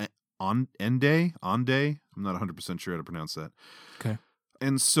Ende. I'm not 100% sure how to pronounce that. Okay.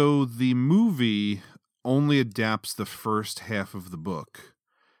 And so the movie only adapts the first half of the book,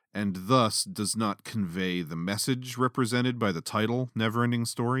 and thus does not convey the message represented by the title, Neverending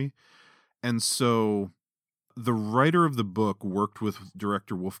Story. And so the writer of the book worked with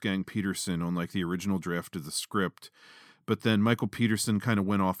director Wolfgang Peterson on like the original draft of the script, but then Michael Peterson kind of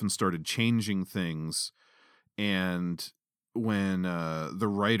went off and started changing things. And when the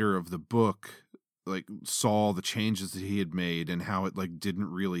writer of the book like saw the changes that he had made and how it like didn't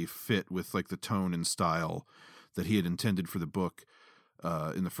really fit with like the tone and style that he had intended for the book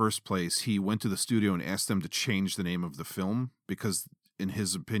in the first place, he went to the studio and asked them to change the name of the film, because in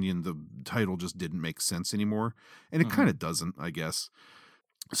his opinion the title just didn't make sense anymore, and it kind of doesn't, I guess.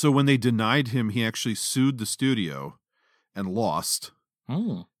 So when they denied him, he actually sued the studio and lost.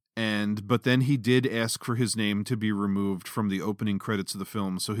 But then he did ask for his name to be removed from the opening credits of the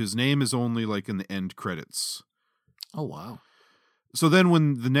film, so his name is only like in the end credits. Oh, wow. So then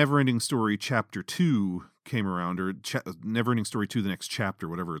when the Neverending Story Chapter 2 came around, or Neverending Story 2, the next chapter,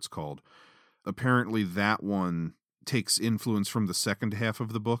 whatever it's called, apparently that one takes influence from the second half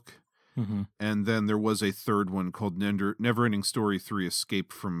of the book. And then there was a third one called Neverending Story 3,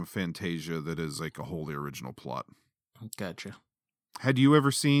 Escape from Fantasia, that is like a wholly original plot. Gotcha. Had you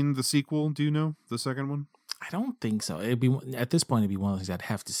ever seen the sequel? Do you know the second one? I don't think so. At this point, it'd be one of those things I'd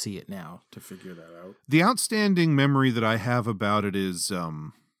have to see it now to figure that out. The outstanding memory that I have about it is,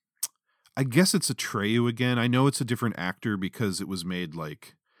 I guess it's Atreyu again. I know it's a different actor because it was made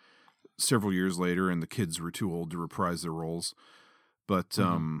like several years later and the kids were too old to reprise their roles. But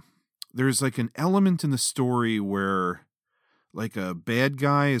there's like an element in the story where like a bad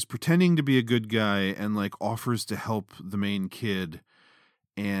guy is pretending to be a good guy and like offers to help the main kid,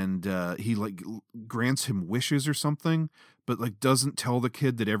 and he like grants him wishes or something, but like doesn't tell the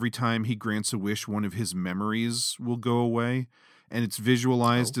kid that every time he grants a wish, one of his memories will go away. And it's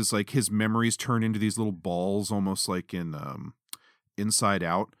visualized as like his memories turn into these little balls, almost like in Inside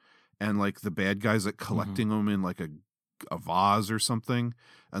Out. And like the bad guy's like collecting them in like a vase or something,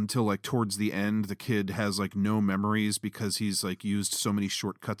 until like towards the end the kid has like no memories because he's like used so many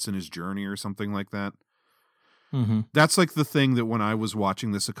shortcuts in his journey or something like that. That's like the thing that when I was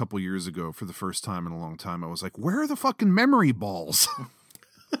watching this a couple years ago for the first time in a long time, I was like, where are the fucking memory balls?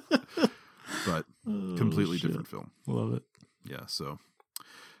 But completely different film. Love it. Yeah, so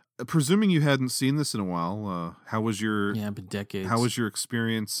presuming you hadn't seen this in a while, how was your been decades. How was your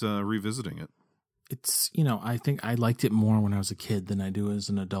experience revisiting it? It's, I think I liked it more when I was a kid than I do as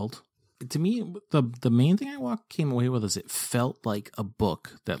an adult. To me, the main thing I came away with is it felt like a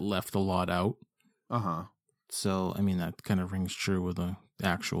book that left a lot out. Uh-huh. So, I mean, that kind of rings true with the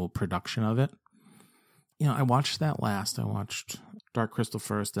actual production of it. I watched that last. I watched Dark Crystal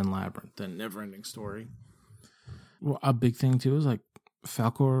first, then Labyrinth, then Neverending Story. Well, a big thing, too, is like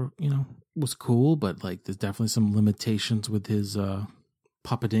Falkor, was cool, but like there's definitely some limitations with his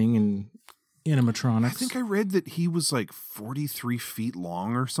puppeting and animatronics. I think I read that he was like 43 feet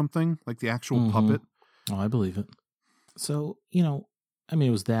long or something, like the actual puppet. Oh, I believe it. So, I mean,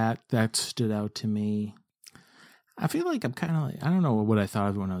 it was that stood out to me. I feel like I'm kind of like, I don't know what I thought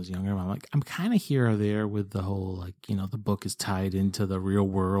of when I was younger. I'm kind of here or there with the whole, like, the book is tied into the real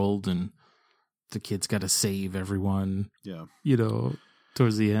world and the kid's got to save everyone. Yeah.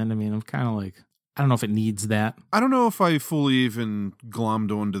 Towards the end. I mean, I'm kind of like, I don't know if it needs that. I don't know if I fully even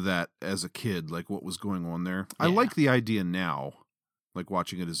glommed onto that as a kid, like what was going on there. Yeah. I like the idea now, like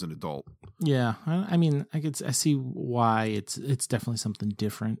watching it as an adult. Yeah, I mean, I see why it's definitely something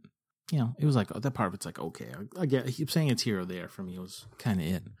different. It was like that part of it's like, okay, I get. I keep saying it's here or there. For me, it was kind of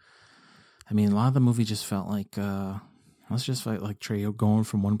it. I mean, a lot of the movie just felt like let's just like Trejo going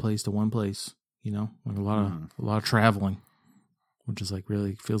from one place to one place. Like a lot of traveling, which is like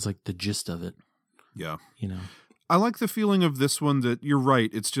really feels like the gist of it. Yeah. I like the feeling of this one that you're right.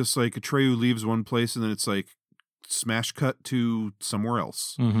 It's just like Atreyu leaves one place and then it's like smash cut to somewhere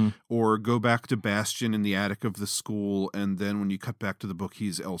else. Mm-hmm. Or go back to Bastian in the attic of the school, and then when you cut back to the book,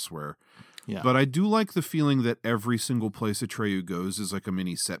 he's elsewhere. Yeah. But I do like the feeling that every single place Atreyu goes is like a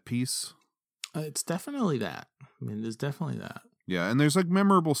mini set piece. It's definitely that. I mean, there's definitely that. Yeah, and there's like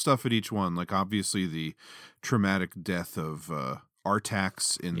memorable stuff at each one. Like obviously the traumatic death of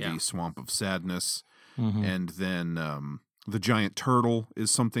Artax in the Swamp of Sadness. Mm-hmm. And then the giant turtle is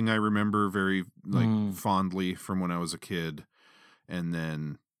something I remember very fondly from when I was a kid. And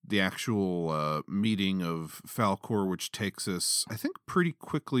then the actual meeting of Falkor, which takes us, I think, pretty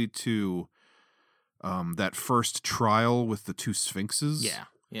quickly to that first trial with the two sphinxes.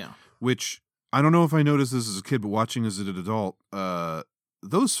 Yeah. Which I don't know if I noticed this as a kid, but watching as an adult,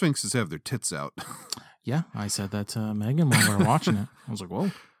 those sphinxes have their tits out. Yeah, I said that to Megan when we were watching it. I was like,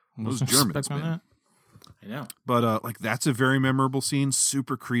 whoa. Those Germans, man. That. I know. But like that's a very memorable scene.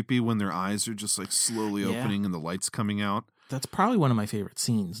 Super creepy when their eyes are just like slowly opening and the lights coming out. That's probably one of my favorite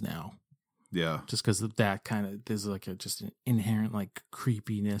scenes now. Yeah. Just because of that kind of, there's like just an inherent like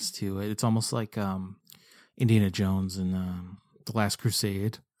creepiness to it. It's almost like Indiana Jones and The Last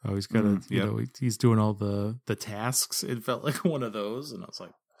Crusade. Oh, he's got he's doing all the tasks. It felt like one of those. And I was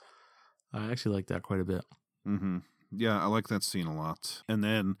like, I actually like that quite a bit. Mm-hmm. Yeah, I like that scene a lot. And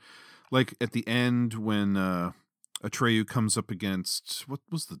then, like, at the end when Atreyu comes up against, what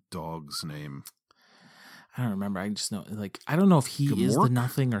was the dog's name? I don't remember. I just know, like, I don't know if he is the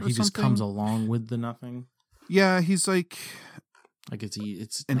nothing or he just comes along with the nothing. Yeah, he's like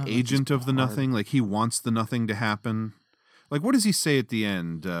it's an agent of the nothing. Like, he wants the nothing to happen. Like, what does he say at the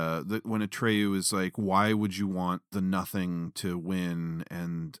end? When Atreyu is like, why would you want the nothing to win?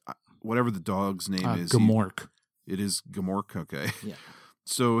 And whatever the dog's name is. Gamork. It is Gamork, okay. Yeah.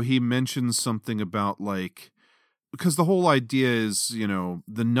 So he mentions something about like, because the whole idea is,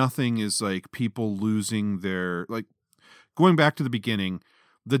 the nothing is like people losing their, like, going back to the beginning,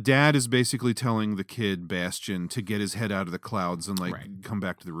 the dad is basically telling the kid, Bastian, to get his head out of the clouds and like come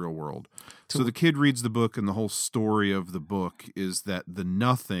back to the real world. So the kid reads the book, and the whole story of the book is that the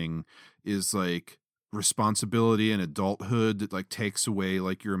nothing is like responsibility and adulthood that like takes away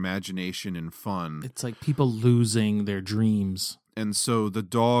like your imagination and fun. It's like people losing their dreams. And so the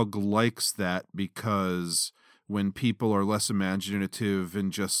dog likes that because when people are less imaginative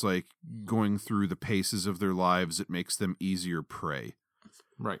and just like going through the paces of their lives, it makes them easier prey.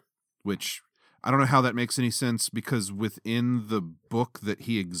 Right. Which I don't know how that makes any sense, because within the book that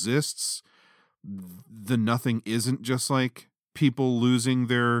he exists, the nothing isn't just like people losing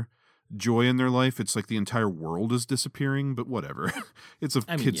their joy in their life. It's like the entire world is disappearing, but whatever. It's a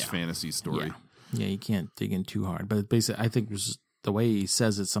kid's fantasy story. Yeah, you can't dig in too hard. But basically, I think it was the way he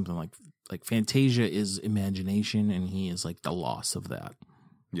says it's something like Fantasia is imagination, and he is like the loss of that.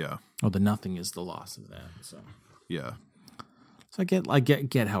 Yeah. Or the nothing is the loss of that. So yeah. So I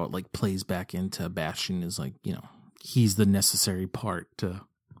get how it like plays back into Bastian is like, he's the necessary part to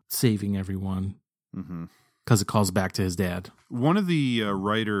saving everyone. Mm-hmm. Because it calls back to his dad. One of the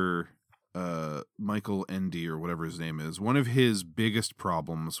writer Michael Endy or whatever his name is, one of his biggest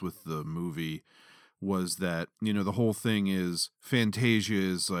problems with the movie was that, you know, the whole thing is Fantasia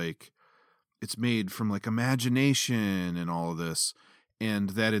is like, it's made from like imagination and all of this. And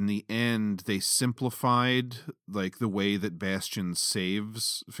that in the end, they simplified like the way that Bastian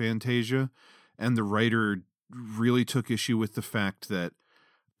saves Fantasia. And the writer really took issue with the fact that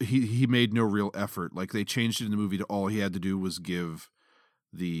he made no real effort. Like they changed it in the movie to all he had to do was give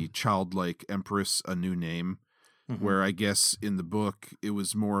the childlike empress a new name. Where I guess in the book, it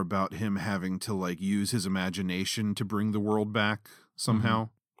was more about him having to like use his imagination to bring the world back somehow.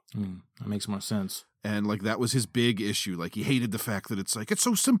 That makes more sense. And like that was his big issue. Like he hated the fact that it's like, it's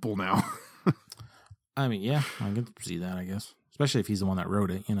so simple now. I mean, yeah, I can see that, I guess. Especially if he's the one that wrote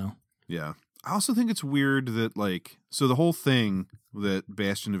it, you know? Yeah. I also think it's weird that like, so the whole thing that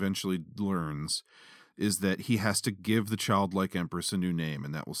Bastian eventually learns is that he has to give the childlike empress a new name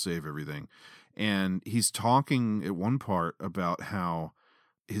and that will save everything. And he's talking at one part about how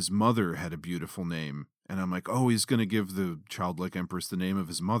his mother had a beautiful name. And I'm like, oh, he's going to give the childlike empress the name of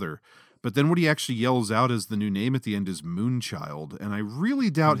his mother. But then what he actually yells out as the new name at the end is Moonchild. And I really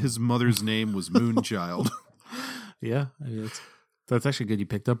doubt his mother's name was Moonchild. Yeah. I mean, that's actually good you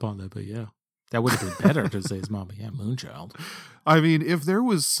picked up on that. But yeah, that would have been better to say his mom. But yeah, Moonchild. I mean, if there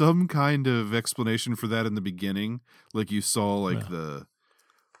was some kind of explanation for that in the beginning, like you saw like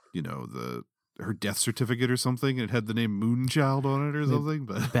her death certificate or something, and it had the name Moonchild on it or something.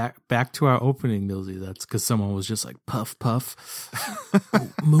 But back to our opening, Millsy. That's because someone was just like puff puff,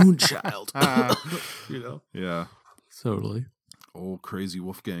 Moonchild. You know? Yeah, totally. Old crazy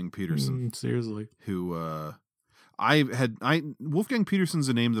Wolfgang Peterson. Seriously, who Wolfgang Petersen's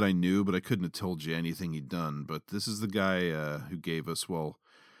a name that I knew, but I couldn't have told you anything he'd done. But this is the guy who gave us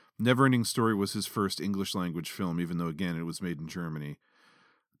Neverending Story was his first English language film, even though again it was made in Germany.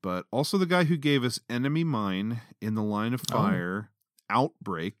 But also the guy who gave us Enemy Mine, In the Line of Fire,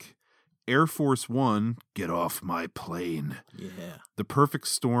 Outbreak, Air Force One, Get Off My Plane. Yeah. The Perfect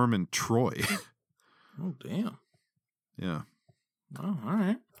Storm, and Troy. Oh, damn. Yeah. Oh, all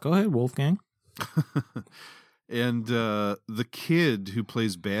right. Go ahead, Wolfgang. And the kid who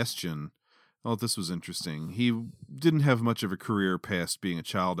plays Bastian, this was interesting. He didn't have much of a career past being a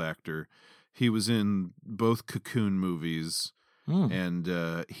child actor. He was in both Cocoon movies.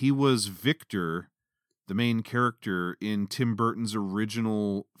 And he was Victor, the main character in Tim Burton's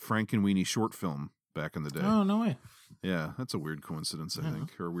original Frankenweenie short film back in the day. Oh, no way. Yeah, that's a weird coincidence, I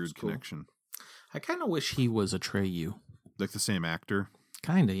think, or a weird connection. I kind of wish he was Atreyu. Like the same actor?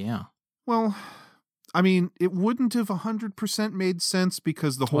 Kind of, yeah. Well, I mean, it wouldn't have 100% made sense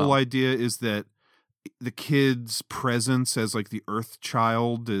because the whole idea is that the kid's presence as like the Earth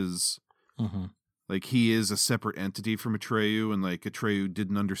Child is... Like, he is a separate entity from Atreyu, and, like, Atreyu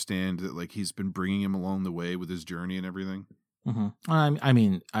didn't understand that, like, he's been bringing him along the way with his journey and everything. I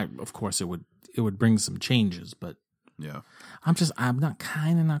mean, of course, it would bring some changes, but... Yeah. I'm not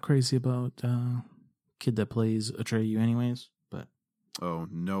crazy about kid that plays Atreyu anyways, but... Oh,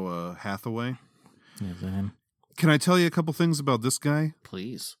 Noah Hathaway? Yeah, is that him? Can I tell you a couple things about this guy?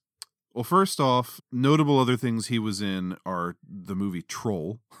 Please. Well, first off, notable other things he was in are the movie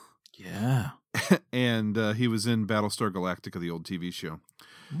Troll. Yeah. And he was in Battlestar Galactica, the old TV show.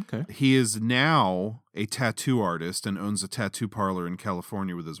 Okay. He is now a tattoo artist and owns a tattoo parlor in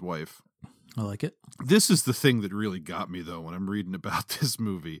California with his wife. I like it. This is the thing that really got me, though, when I'm reading about this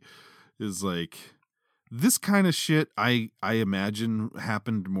movie, is like, this kind of shit I imagine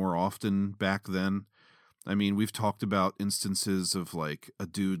happened more often back then. I mean, we've talked about instances of like a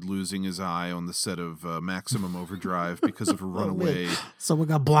dude losing his eye on the set of Maximum Overdrive because of a runaway. Someone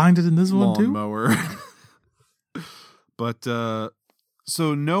got blinded in this one too? Lawnmower. But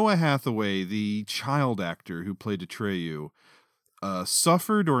so Noah Hathaway, the child actor who played Atreyu,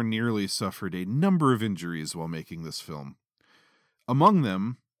 suffered or nearly suffered a number of injuries while making this film. Among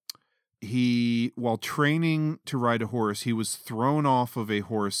them, while training to ride a horse, he was thrown off of a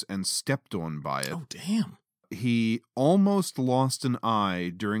horse and stepped on by it. Oh, damn. He almost lost an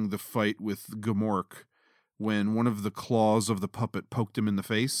eye during the fight with Gamork when one of the claws of the puppet poked him in the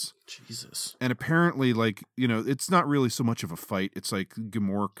face. Jesus. And apparently, like, you know, it's not really so much of a fight. It's like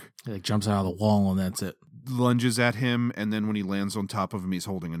Gamork He like jumps out of the wall and that's it. Lunges at him, and then when he lands on top of him, he's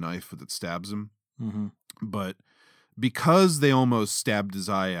holding a knife that stabs him. But because they almost stabbed his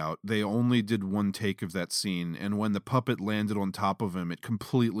eye out, they only did one take of that scene, and when the puppet landed on top of him, it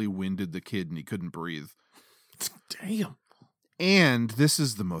completely winded the kid and he couldn't breathe. Damn. And this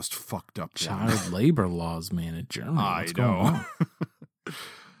is the most fucked up child labor laws, man, in Germany. What's going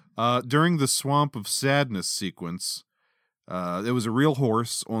on? During the Swamp of Sadness sequence, There was a real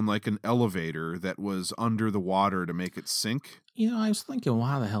horse on like an elevator that was under the water to make it sink. I was thinking, well,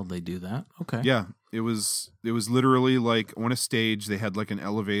 how the hell did they do that? Okay. Yeah, it was literally like on a stage. They had like an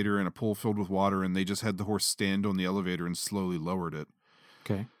elevator and a pool filled with water, and they just had the horse stand on the elevator and slowly lowered it.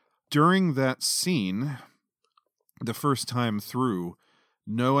 Okay. During that scene, the first time through,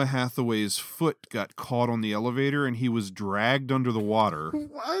 Noah Hathaway's foot got caught on the elevator and he was dragged under the water.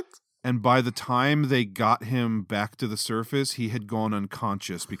 What? And by the time they got him back to the surface, he had gone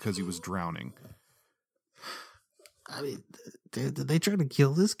unconscious because he was drowning. I mean, did they try to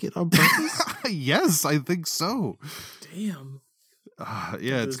kill this kid on purpose? Yes, I think so. Damn.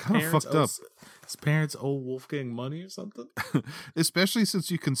 Yeah, it's kind of fucked up. His parents owe Wolfgang money or something? Especially since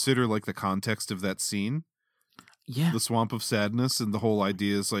you consider like the context of that scene. Yeah. The Swamp of Sadness, and the whole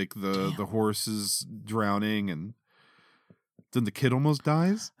idea is like the horse is drowning and then the kid almost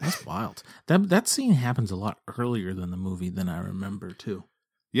dies. That's wild. That scene happens a lot earlier than the movie than I remember too.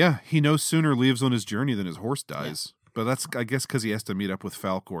 Yeah, he no sooner leaves on his journey than his horse dies. Yeah. But that's, I guess, because he has to meet up with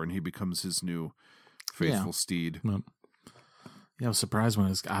Falkor and he becomes his new faithful steed. Yeah, I was surprised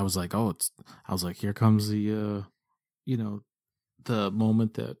when I was like, here comes the, the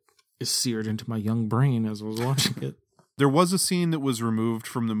moment that is seared into my young brain as I was watching it. There was a scene that was removed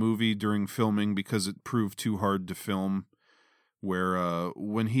from the movie during filming because it proved too hard to film, where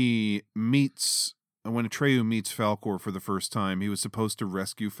when Atreyu meets Falkor for the first time, he was supposed to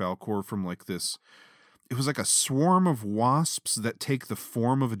rescue Falkor from like this. It was like a swarm of wasps that take the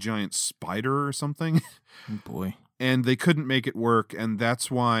form of a giant spider or something. Oh boy. And they couldn't make it work, and that's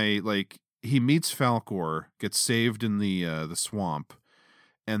why like he meets Falkor, gets saved in the swamp,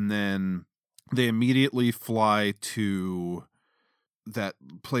 and then they immediately fly to that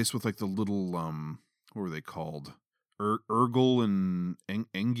place with like the little what were they called? Urgel and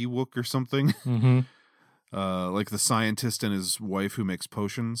Engiwook or something. Mm-hmm. Like the scientist and his wife who makes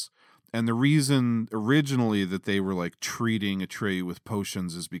potions. And the reason originally that they were like treating Atreyu with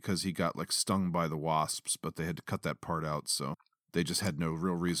potions is because he got like stung by the wasps, but they had to cut that part out, so they just had no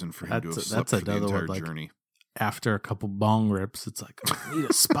real reason for him to have slept for the entire journey. After a couple bong rips, it's like, I need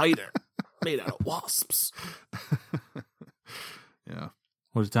a spider made out of wasps. Yeah.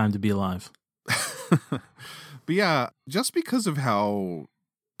 What a time to be alive. But yeah, just because of how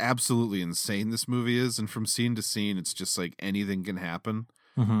absolutely insane this movie is, and from scene to scene, it's just like anything can happen.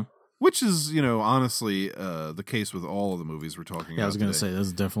 Mm-hmm. Which is, honestly, the case with all of the movies we're talking about. Yeah, I was going to say, this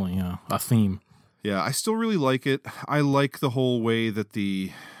is definitely a theme. Yeah, I still really like it. I like the whole way that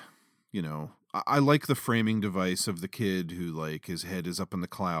I like the framing device of the kid who, like, his head is up in the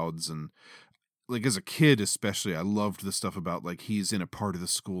clouds. And, like, as a kid especially, I loved the stuff about, like, he's in a part of the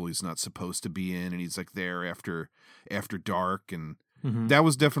school he's not supposed to be in, and he's, like, there after dark. And that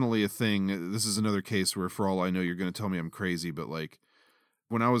was definitely a thing. This is another case where, for all I know, you're going to tell me I'm crazy, but, like,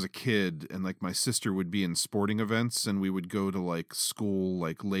 when I was a kid and like my sister would be in sporting events and we would go to like school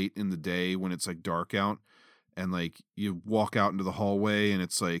like late in the day when it's like dark out, and like you walk out into the hallway and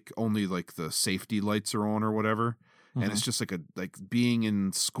it's like only like the safety lights are on or whatever. Mm-hmm. And it's just like being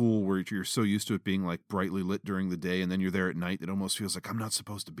in school where you're so used to it being like brightly lit during the day, and then you're there at night. It almost feels like I'm not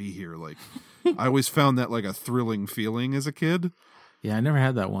supposed to be here. Like I always found that like a thrilling feeling as a kid. Yeah, I never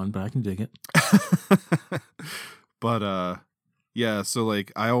had that one, but I can dig it. But yeah, so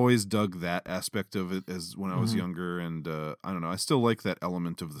like I always dug that aspect of it as when I was younger, and I don't know, I still like that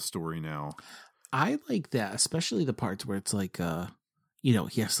element of the story now. I like that, especially the parts where it's like he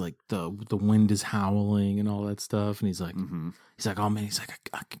has like the wind is howling and all that stuff, and he's like, oh man, he's like,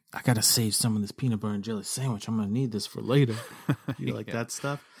 I gotta save some of this peanut butter and jelly sandwich. I'm gonna need this for later. That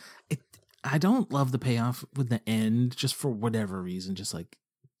stuff. I don't love the payoff with the end, just for whatever reason, just like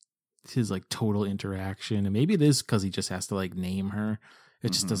his like total interaction, and maybe it is because he just has to like name her.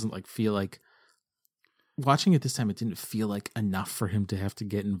 It just doesn't like feel like, watching it this time, it didn't feel like enough for him to have to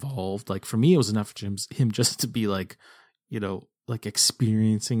get involved. Like for me, it was enough for him just to be like, like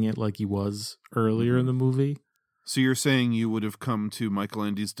experiencing it like he was earlier in the movie. So you're saying you would have come to Michael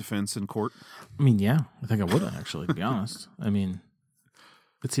Ende's defense in court? I mean, yeah, I think I would have actually, to be honest. I mean,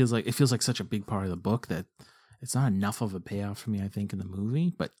 it feels like such a big part of the book that it's not enough of a payoff for me, I think, in the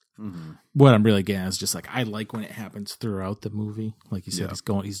movie. But what I'm really getting at is just like, I like when it happens throughout the movie. Like you said,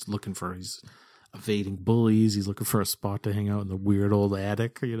 he's evading bullies. He's looking for a spot to hang out in the weird old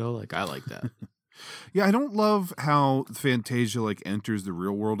attic, like I like that. Yeah, I don't love how Fantasia like enters the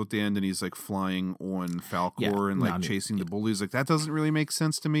real world at the end and he's like flying on Falkor and like chasing the bullies. Like that doesn't really make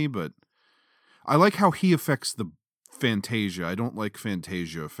sense to me, but I like how he affects the Fantasia. I don't like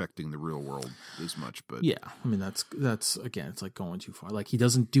Fantasia affecting the real world as much, but yeah, I mean that's again, it's like going too far. Like he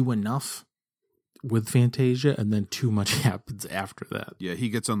doesn't do enough with Fantasia, and then too much happens after that. Yeah, he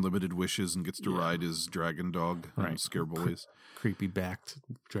gets unlimited wishes and gets to ride his dragon dog and Right. scare bullies. Creepy backed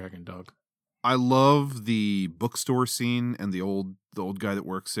dragon dog. I love the bookstore scene and the old guy that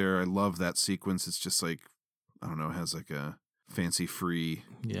works there. I love that sequence. It's just like, I don't know, it has like a fancy free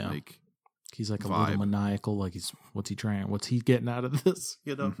like he's like a vibe. little maniacal. Like what's he getting out of this?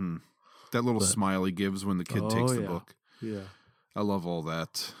 You know, Mm-hmm. That little smile he gives when the kid takes the book. Yeah, I love all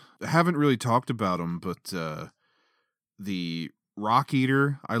that. I haven't really talked about him, but the Rock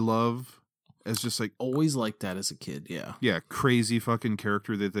Eater I love as just like always liked that as a kid. Yeah, crazy fucking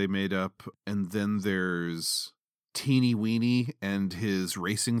character that they made up. And then there's Teeny Weeny and his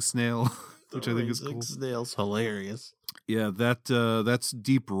racing snail, which I think is cool. Snail's hilarious. Yeah, that's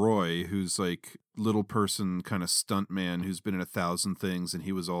Deep Roy, who's like little person kind of stunt man who's been in 1,000 things, and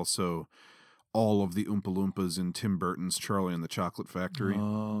he was also all of the Oompa Loompas in Tim Burton's Charlie and the Chocolate Factory.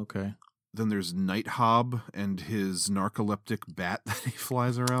 Oh, okay. Then there's Night Hob and his narcoleptic bat that he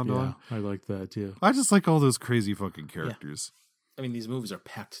flies around on. I like that too. I just like all those crazy fucking characters. I mean, these movies are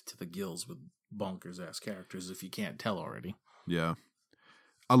packed to the gills with bonkers ass characters. If you can't tell already. Yeah.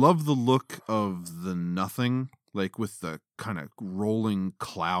 I love the look of the Nothing, like with the kind of rolling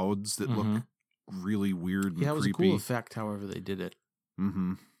clouds that look really weird and creepy. Yeah, it was a cool effect, however they did it.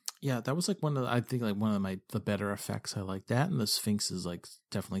 Mm-hmm. Yeah, that was like one of the better effects. I like that, and the Sphinx is like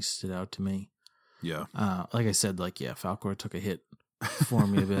definitely stood out to me. Yeah. Like I said, Falcor took a hit for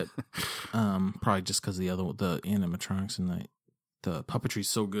me a bit. Probably just because the animatronics and the puppetry's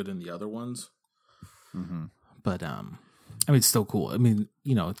so good in the other ones. Mm-hmm. But I mean, it's still cool. I mean,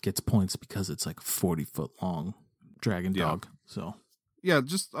 it gets points because it's like 40-foot long dragon dog. So yeah,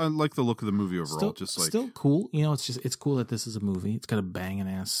 just I like the look of the movie overall. Still cool. It's cool that this is a movie. It's got a banging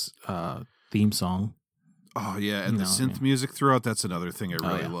ass theme song. Oh yeah, and the synth music throughout. That's another thing I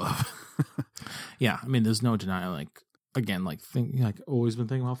really love. Yeah, I mean, there's no denying. Always been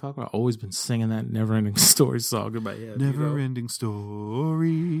thinking about Falcor. I've always been singing that Never-Ending Story song in my head. Never-Ending Story.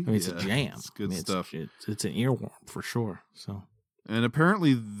 I mean, it's a jam. It's good stuff. It's an earworm for sure. So. And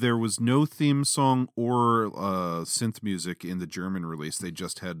apparently there was no theme song or synth music in the German release. They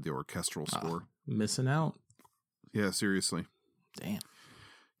just had the orchestral score. Missing out. Yeah, seriously. Damn.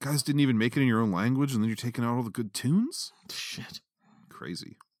 Guys didn't even make it in your own language, and then you're taking out all the good tunes? Shit.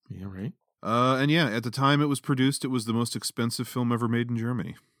 Crazy. Yeah, right. And yeah, at the time it was produced, it was the most expensive film ever made in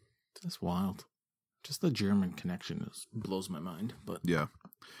Germany. That's wild. Just the German connection blows my mind. But yeah.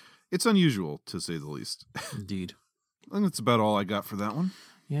 It's unusual, to say the least. Indeed. I think that's about all I got for that one.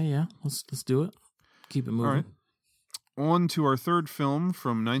 Yeah. Let's do it. Keep it moving. All right. On to our third film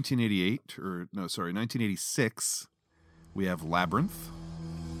from 1986. We have Labyrinth.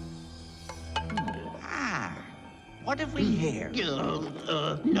 What have we here?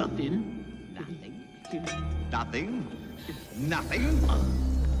 Nothing. Nothing? Nothing?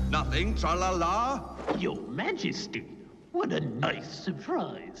 Nothing, tra-la-la? Your Majesty, what a nice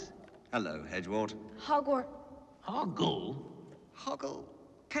surprise. Hello, Hedgewort. Hogwarts. Hoggle? Hoggle,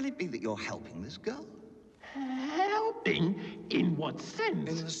 can it be that you're helping this girl? Helping? In what sense?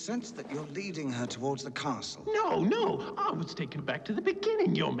 In the sense that you're leading her towards the castle. No. I was taken back to the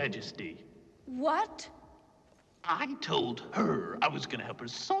beginning, Your Majesty. What? I told her I was going to help her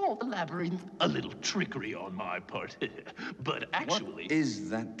solve the labyrinth. A little trickery on my part. But actually... What is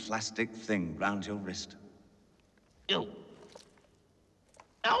that plastic thing round your wrist? Oh,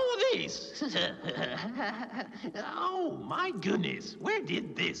 this! Oh, my goodness. Where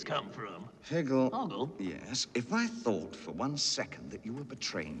did this come from? Hoggle. Yes, if I thought for 1 second that you were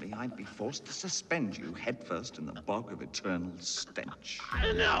betraying me, I'd be forced to suspend you headfirst in the bog of eternal stench.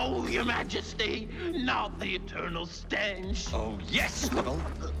 No, Your Majesty, not the eternal stench. Oh, yes, Hoggle.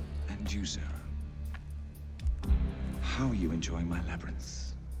 And you, Sarah. How are you enjoying my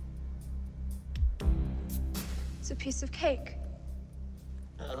labyrinth? It's a piece of cake.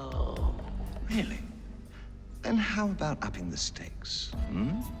 Oh. Really? Then how about upping the stakes,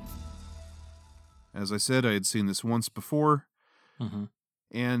 As I said, I had seen this once before. Mm-hmm.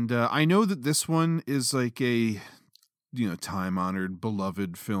 And I know that this one is like a, time-honored,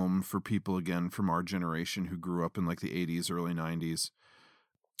 beloved film for people, again, from our generation who grew up in like the 80s, early 90s.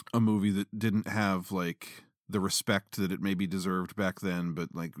 A movie that didn't have like the respect that it maybe deserved back then,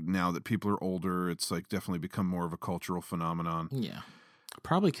 but like now that people are older, it's like definitely become more of a cultural phenomenon. Yeah.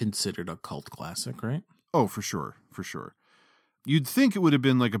 Probably considered a cult classic, right? Oh, for sure. You'd think it would have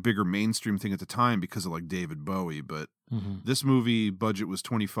been like a bigger mainstream thing at the time because of like David Bowie, but this movie budget was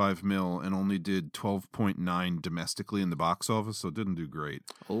 $25 million and only did 12.9 domestically in the box office, so it didn't do great.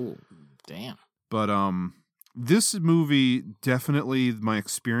 Oh, damn. But This movie, definitely, my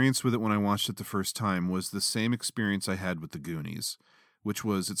experience with it when I watched it the first time was the same experience I had with The Goonies, which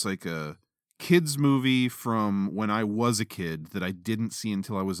was it's like a kids movie from when I was a kid that I didn't see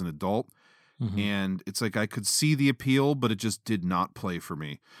until I was an adult. Mm-hmm. And it's like I could see the appeal, but it just did not play for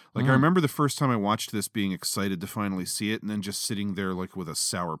me. Like I remember the first time I watched this being excited to finally see it and then just sitting there like with a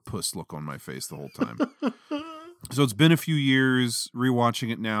sour puss look on my face the whole time. So it's been a few years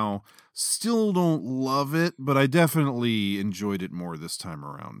rewatching it now. Still don't love it, but I definitely enjoyed it more this time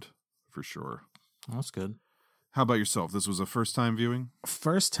around, for sure. That's good. How about yourself? This was a first time viewing?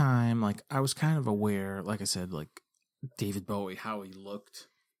 First time, like I was kind of aware, like I said, like David Bowie, how he looked.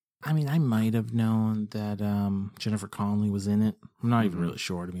 I mean, I might have known that Jennifer Connelly was in it. I'm not even really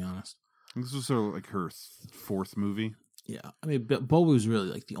sure, to be honest. This was sort of like her fourth movie. Yeah, I mean, Bowie was really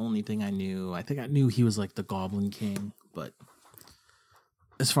like the only thing I knew. I think I knew he was like the Goblin King, but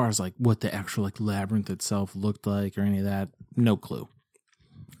as far as like what the actual like labyrinth itself looked like or any of that, no clue.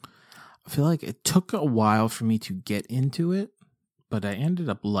 I feel like it took a while for me to get into it, but I ended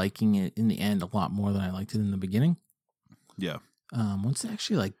up liking it in the end a lot more than I liked it in the beginning. Yeah. Once they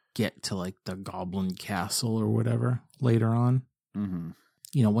actually like get to like the Goblin Castle or whatever later on,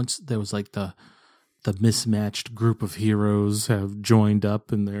 you know, once there was like the mismatched group of heroes have joined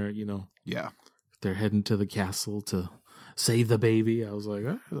up and they're, you know, they're heading to the castle to save the baby. I was like,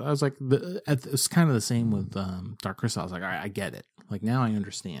 it's kind of the same with Dark Crystal. I was like, all right, I get it. Like now I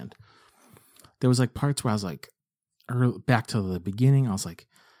understand. There was like parts where I was like, back to the beginning. I was like,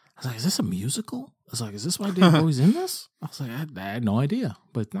 is this a musical? I was like, is this why David Bowie's in this? I was like, I had no idea,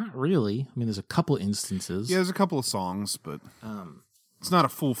 but not really. I mean, there's a couple instances. Yeah, there's a couple of songs, but it's not a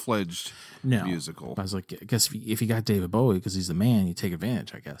full-fledged musical. I was like, I guess if you got David Bowie because he's the man, you take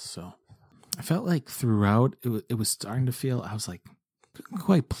advantage, I guess. So I felt like throughout it was starting to feel, I was like, couldn't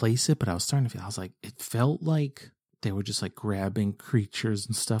quite place it, but I was starting to feel, I was like, it felt like they were just like grabbing creatures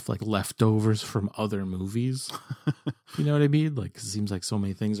and stuff like leftovers from other movies. You know what I mean? Like, it seems like so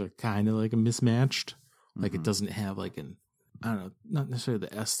many things are kind of like mismatched. Like it doesn't have like an, I don't know, not necessarily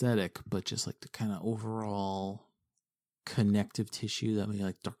the aesthetic, but just like the kind of overall connective tissue that maybe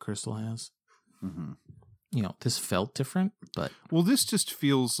like Dark Crystal has. You know, this felt different, but well, this just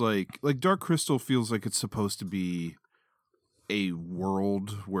feels like Dark Crystal feels like it's supposed to be a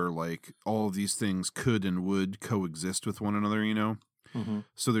world where like all of these things could and would coexist with one another, you know?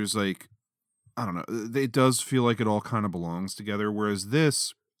 So there's like, I don't know, it does feel like it all kind of belongs together, whereas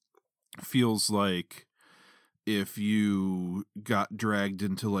this feels like if you got dragged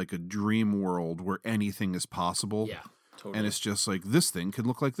into like a dream world where anything is possible. Yeah, totally. And it's just like, this thing could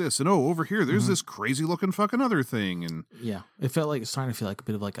look like this, and oh, over here there's this crazy looking fucking other thing, and yeah, it felt like it's starting to feel like a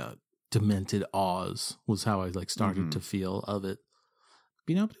bit of like a demented Oz was how I like started to feel of it.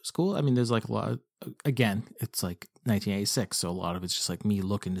 But, you know, but it was cool. I mean, there's like a lot of, again, it's like 1986, so a lot of it's just like me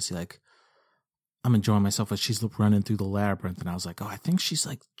looking to see like I'm enjoying myself as she's running through the labyrinth, and I was like, oh, I think she's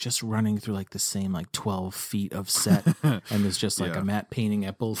like just running through like the same like 12 feet of set, and there's just like a matte painting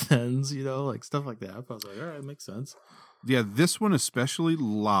at both ends, you know, like stuff like that. I was like, all right, makes sense. Yeah, this one especially,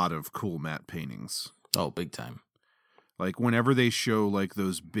 lot of cool matte paintings. Oh, big time. Like whenever they show like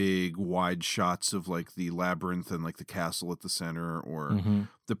those big wide shots of like the labyrinth and like the castle at the center, or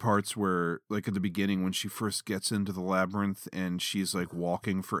the parts where like at the beginning when she first gets into the labyrinth and she's like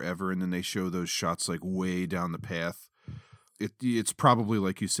walking forever, and then they show those shots like way down the path. It's probably,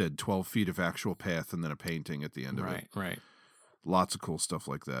 like you said, 12 feet of actual path and then a painting at the end of it. Right. Lots of cool stuff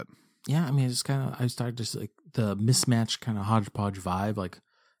like that. Yeah, I mean, it's kind of, I started just like the mismatched kind of hodgepodge vibe. Like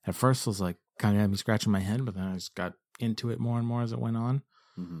at first I was like kind of had me scratching my head, but then I just got into it more and more as it went on.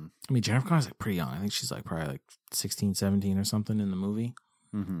 I mean, Jennifer Connelly's like pretty young. I think she's like probably like 16, 17 or something in the movie.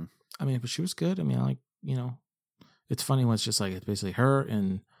 I mean, but she was good. I mean, I like, you know, it's funny when it's just like, it's basically her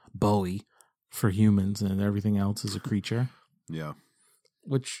and Bowie for humans and everything else is a creature. Yeah.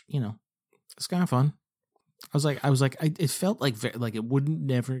 Which, you know, it's kind of fun. It felt like it wouldn't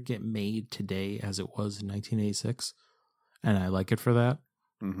never get made today as it was in 1986. And I like it for that.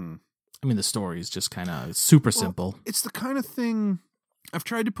 I mean, the story is just kind of super simple. It's the kind of thing, I've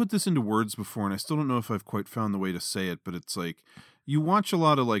tried to put this into words before, and I still don't know if I've quite found the way to say it, but it's like, you watch a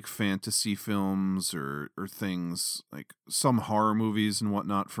lot of like fantasy films or things, like some horror movies and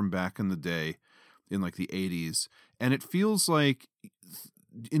whatnot from back in the day, in like the 80s, and it feels like,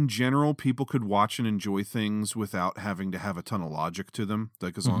 in general, people could watch and enjoy things without having to have a ton of logic to them,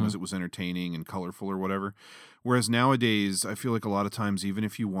 like as long as it was entertaining and colorful or whatever. Whereas nowadays, I feel like a lot of times, even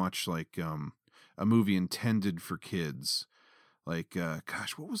if you watch like a movie intended for kids, like,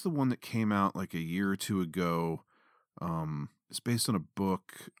 gosh, what was the one that came out like a year or two ago? It's based on a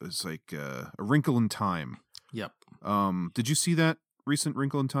book. It's like A Wrinkle in Time. Yep. Did you see that recent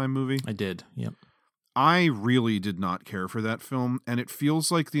Wrinkle in Time movie? I did. Yep. I really did not care for that film, and it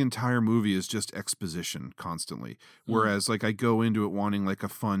feels like the entire movie is just exposition constantly. Whereas, like, I go into it wanting like a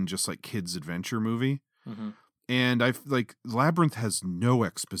fun, just like kids adventure movie, and I like Labyrinth has no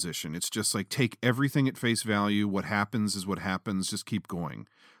exposition. It's just like take everything at face value. What happens is what happens. Just keep going.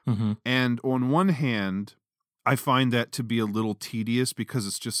 And on one hand, I find that to be a little tedious because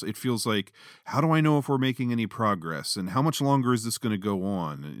it feels like, how do I know if we're making any progress and how much longer is this going to go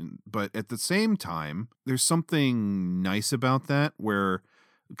on? But at the same time, there's something nice about that where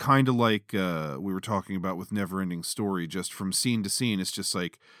kind of like we were talking about with Neverending Story, just from scene to scene, it's just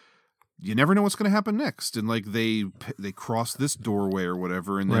like, you never know what's going to happen next. And like they cross this doorway or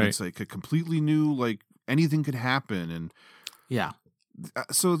whatever. And then it's like a completely new, like anything could happen. And yeah.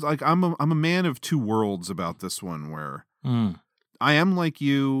 So like I'm a man of two worlds about this one where I am like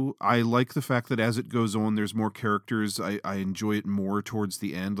you. I like the fact that as it goes on, there's more characters. I enjoy it more towards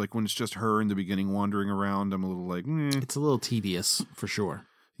the end. Like when it's just her in the beginning wandering around, I'm a little like, It's a little tedious for sure.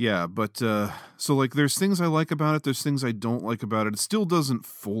 Yeah, but so like there's things I like about it. There's things I don't like about it. It still doesn't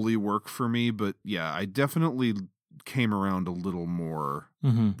fully work for me, but yeah, I definitely came around a little more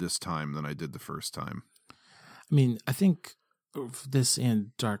this time than I did the first time. I mean, I think this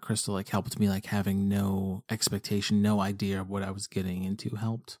and Dark Crystal like helped me, like having no expectation, no idea of what I was getting into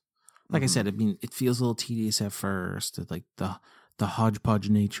helped. Like I said, I mean, it feels a little tedious at first, like the hodgepodge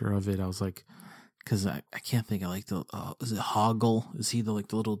nature of it. I was like, because I can't think of like the is it Hoggle? Is he the like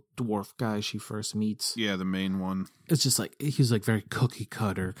the little dwarf guy she first meets? Yeah, the main one. It's just like he's like very cookie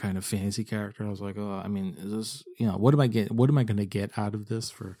cutter kind of fantasy character. I was like, oh, I mean, is this, you know, what am I going to get out of this?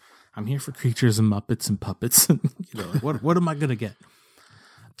 For I'm here for creatures and Muppets and puppets, and you know, like, what am I going to get?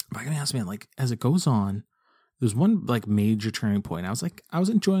 But I gotta ask, man, like as it goes on, there's one like major turning point. I was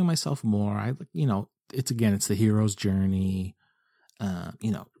enjoying myself more. I you know, it's the hero's journey.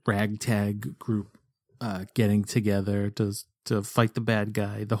 You know, ragtag group getting together to fight the bad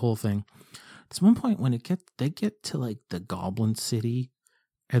guy, the whole thing. There's one point when they get to like the Goblin City,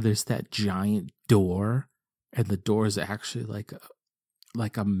 and there's that giant door, and the door is actually like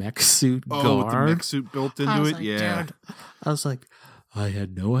a mech suit guard. Oh, with the mech suit built into it? Like, yeah. Dude. I was like, I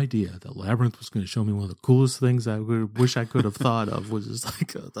had no idea that Labyrinth was going to show me one of the coolest things I wish I could have thought of, was just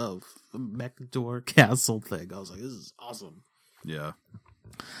like a mech door castle thing. I was like, this is awesome. Yeah.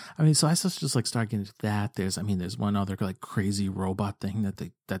 I mean, so I just like start getting into that. There's one other like crazy robot thing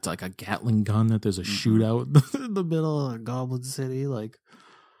that's like a Gatling gun, that there's a shootout in the middle of Goblin City. Like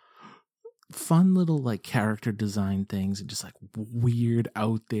fun little like character design things and just like weird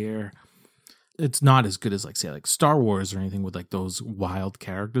out there. It's not as good as like say like Star Wars or anything with like those wild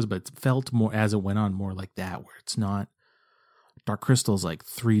characters, but it felt more as it went on more like that, where it's not Dark Crystal's like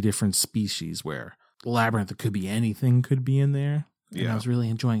 3 different species, where Labyrinth, could be anything could be in there. And I was really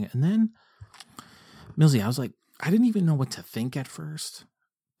enjoying it. And then Millsy, I was like, I didn't even know what to think at first,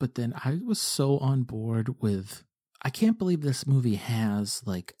 but then I was so on board with, I can't believe this movie has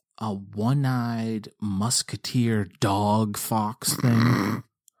like a one-eyed musketeer dog fox thing.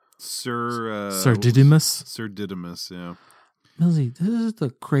 Sir Didymus. Sir Didymus, yeah. Millsy, this is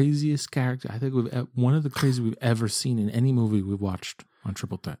the craziest character. I think one of the craziest we've ever seen in any movie we've watched on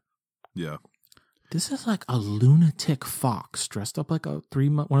Triple Threat. Yeah. This is like a lunatic fox dressed up like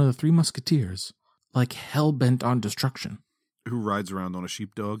one of the 3 musketeers, like hell-bent on destruction. Who rides around on a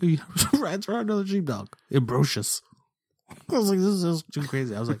sheepdog? He rides around on a sheepdog. Ambrosius. I was like, this is too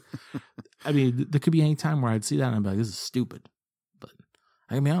crazy. I was like, I mean, there could be any time where I'd see that and I'd be like, this is stupid. But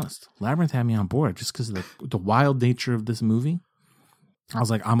I can be honest, Labyrinth had me on board just because of the wild nature of this movie. I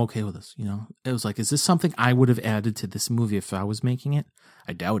was like, I'm okay with this, you know? It was like, is this something I would have added to this movie if I was making it?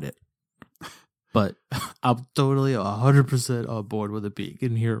 I doubt it. But I'm totally 100% on board with it being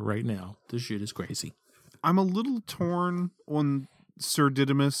in here right now. This shit is crazy. I'm a little torn on Sir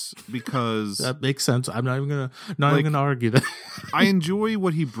Didymus because that makes sense. I'm not even gonna argue that. I enjoy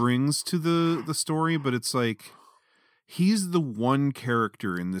what he brings to the story, but it's like he's the one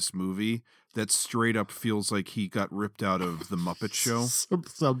character in this movie that straight up feels like he got ripped out of the Muppet Show.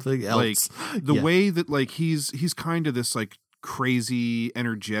 Something else. Like the way that like he's kind of this like crazy,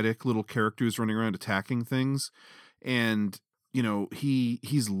 energetic little character who's running around attacking things, and you know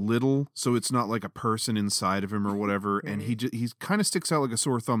he's little, so it's not like a person inside of him or whatever, and he kind of sticks out like a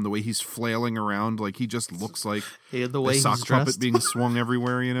sore thumb the way he's flailing around, like he just looks like the way a sock he's puppet dressed. being swung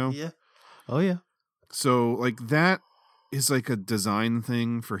everywhere, you know? Yeah. Oh yeah. So like that is like a design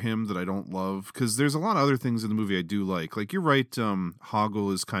thing for him that I don't love, because there's a lot of other things in the movie I do like you're right,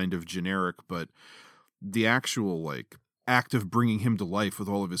 Hoggle is kind of generic, but the actual like act of bringing him to life with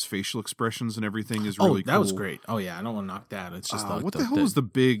all of his facial expressions and everything is really cool. That was great. Oh yeah, I don't want to knock that. It's just what the hell was the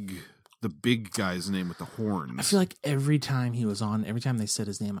big guy's name with the horns? I feel like every time they said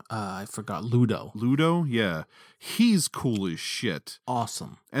his name, I forgot. Ludo. Ludo, yeah, he's cool as shit.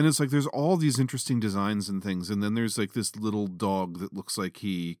 Awesome. And it's like there's all these interesting designs and things, and then there's like this little dog that looks like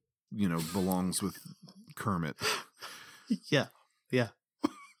he, belongs with Kermit. Yeah.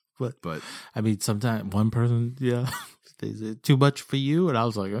 But I mean, sometimes one person, they said too much for you, and I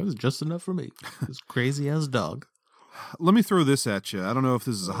was like, that was just enough for me. This crazy ass dog. Let me throw this at you. I don't know if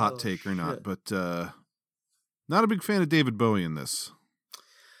this is a hot take or not, but not a big fan of David Bowie in this.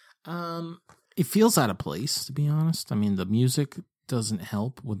 It feels out of place, to be honest. I mean, the music doesn't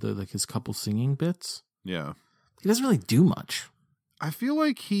help with his couple singing bits. Yeah, he doesn't really do much. I feel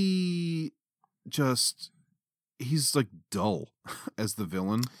like he's like dull as the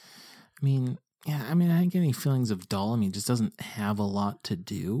villain. I mean, I didn't get any feelings of dull. I mean, he just doesn't have a lot to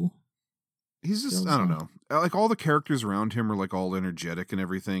do. He's just, I don't know. Like all the characters around him are like all energetic and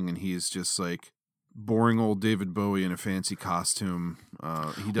everything. And he's just like boring old David Bowie in a fancy costume.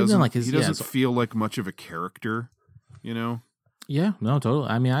 He doesn't feel like much of a character, Yeah, no, totally.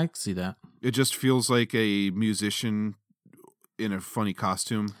 I mean, I see that. It just feels like a musician in a funny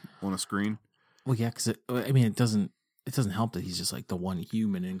costume on a screen. Well, yeah, because it doesn't help that he's just like the one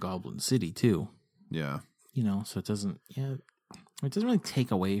human in Goblin City too. Yeah, so it doesn't. Yeah, it doesn't really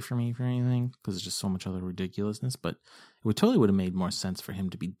take away from me for anything because it's just so much other ridiculousness. But it would have made more sense for him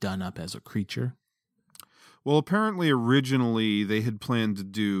to be done up as a creature. Well, apparently, originally they had planned to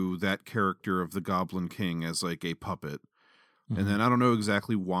do that character of the Goblin King as like a puppet, and then I don't know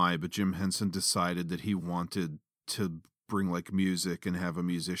exactly why, but Jim Henson decided that he wanted to bring like music and have a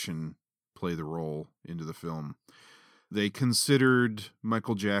musician play the role into the film. They considered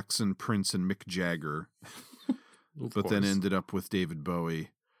Michael Jackson, Prince, and Mick Jagger, but then ended up with David Bowie.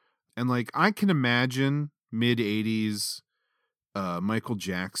 And like I can imagine mid-'80s Michael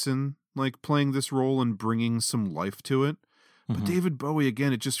Jackson like playing this role and bringing some life to it. But David Bowie,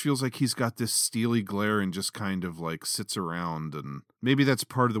 again, it just feels like he's got this steely glare and just kind of like sits around, and maybe that's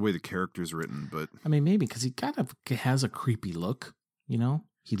part of the way the character's written. But I mean, maybe because he kind of has a creepy look,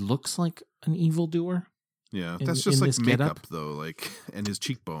 He looks like an evildoer. Yeah, that's just like makeup, though, like, and his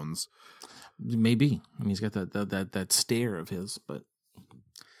cheekbones. Maybe. I mean, he's got that stare of his, but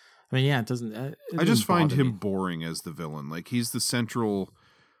I mean, yeah, it doesn't. I just find him boring as the villain. Like, he's the central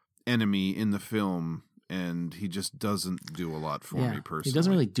enemy in the film, and he just doesn't do a lot for me personally. He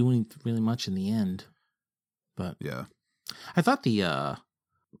doesn't really do really much in the end. But yeah, I thought the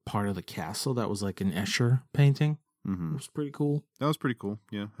part of the castle that was like an Escher painting. It was pretty cool. That was pretty cool.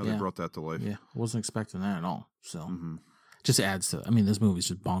 Yeah, how they brought that to life. Yeah, I wasn't expecting that at all. So, just adds to. I mean, this movie's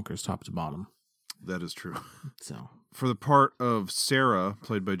just bonkers, top to bottom. That is true. So, for the part of Sarah,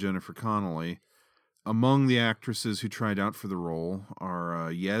 played by Jennifer Connelly, among the actresses who tried out for the role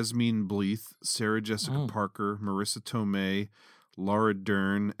are Yasmine Bleeth, Sarah Jessica Parker, Marissa Tomei, Laura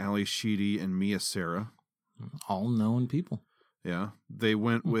Dern, Ali Sheedy, and Mia Sara. All known people. Yeah, they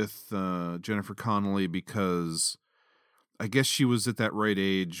went with Jennifer Connelly because I guess she was at that right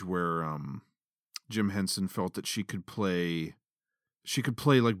age where Jim Henson felt that she could play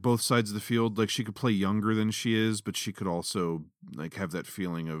like both sides of the field. Like she could play younger than she is, but she could also like have that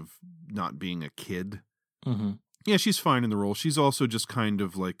feeling of not being a kid. Yeah, she's fine in the role. She's also just kind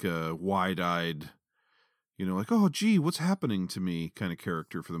of like a wide-eyed, like, oh, gee, what's happening to me kind of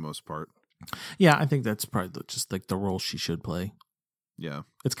character for the most part. Yeah, I think that's probably just like the role she should play. Yeah.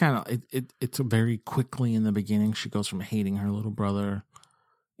 It's kind of, it's very quickly in the beginning. She goes from hating her little brother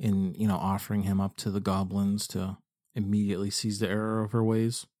and, offering him up to the goblins to immediately sees the error of her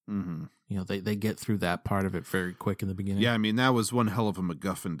ways. They get through that part of it very quick in the beginning. Yeah, I mean, that was one hell of a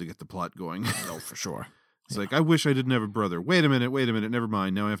MacGuffin to get the plot going. Oh, for sure. It's like, I wish I didn't have a brother. Wait a minute, never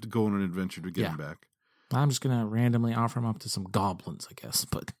mind. Now I have to go on an adventure to get him back. I'm just going to randomly offer him up to some goblins, I guess.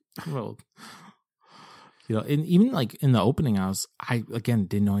 But, well, and even like in the opening, I again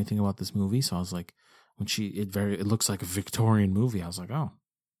didn't know anything about this movie. So I was like, when it looks like a Victorian movie. I was like, oh.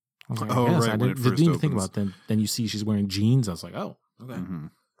 I was like, I didn't even think about it. Then you see she's wearing jeans. I was like, oh, okay.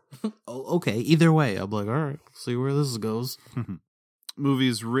 Oh, okay. Either way, I'm like, all right, see where this goes.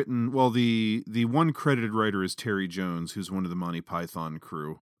 Movie's written, well, the one credited writer is Terry Jones, who's one of the Monty Python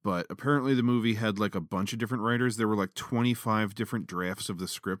crew. But apparently the movie had like a bunch of different writers. There were like 25 different drafts of the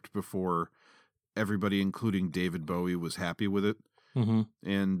script before everybody, including David Bowie, was happy with it.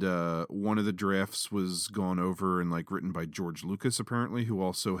 And one of the drafts was gone over and like written by George Lucas, apparently, who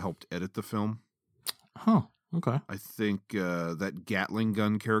also helped edit the film. Huh. Okay. I think that Gatling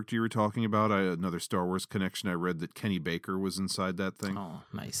gun character you were talking about, another Star Wars connection, I read that Kenny Baker was inside that thing. Oh,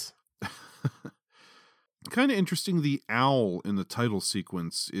 nice. Kind of interesting, the owl in the title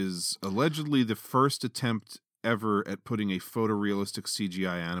sequence is allegedly the first attempt ever at putting a photorealistic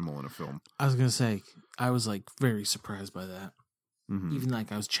CGI animal in a film. I was going to say, I was like very surprised by that. Mm-hmm. Even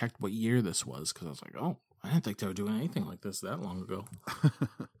like I was checked what year this was because I was like, oh, I didn't think they were doing anything like this that long ago.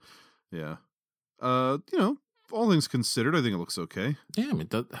 Yeah. You know, all things considered, I think it looks okay. Yeah, I mean,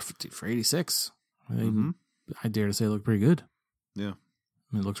 for 86, I dare to say it looked pretty good. Yeah.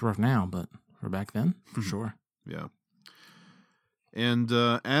 I mean, it looks rough now, but for back then, for sure. Yeah. And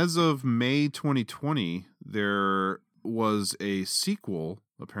as of May 2020, there was a sequel,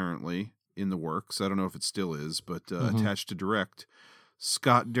 apparently, in the works. I don't know if it still is, but attached to direct.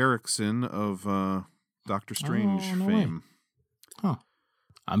 Scott Derrickson of Doctor Strange fame. Huh.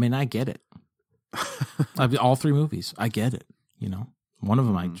 I mean, I get it. All 3 movies, I get it. You know, one of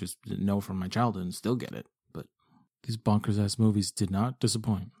them I just didn't know from my childhood and still get it. But these bonkers-ass movies did not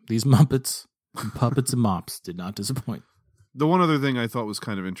disappoint. These Muppets, and puppets and mops did not disappoint. The one other thing I thought was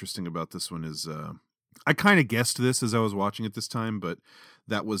kind of interesting about this one is I kind of guessed this as I was watching it this time, but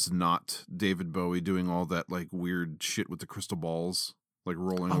that was not David Bowie doing all that like weird shit with the crystal balls, like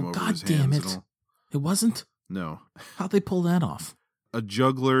rolling them over his hands and all. It wasn't? No. How'd they pull that off? A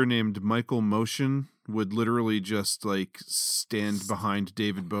juggler named Michael Motion would literally just like stand behind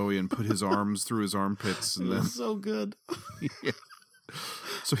David Bowie and put his arms through his armpits. And then so good. Yeah.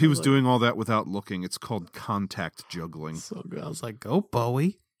 So he was doing all that without looking. It's called contact juggling. So good. I was like, go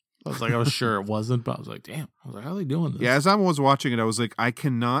Bowie. I was sure it wasn't, but I was like, damn. I was like, how are they doing this? Yeah, as I was watching it, I was like, I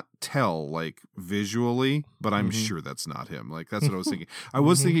cannot tell, like, visually, but I'm sure that's not him. Like, that's what I was thinking. I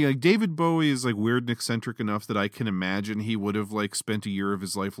was thinking, like, David Bowie is, like, weird and eccentric enough that I can imagine he would have, like, spent a year of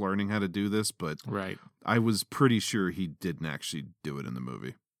his life learning how to do this, but right. I was pretty sure he didn't actually do it in the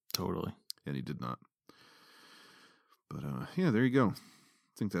movie. Totally. And he did not. But, yeah, there you go.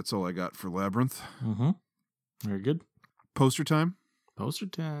 I think that's all I got for Labyrinth. Mm-hmm. Very good. Poster time? Poster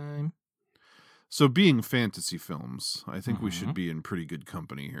time. So being fantasy films, I think we should be in pretty good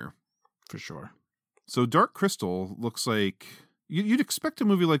company here. For sure. So Dark Crystal looks like... You'd expect a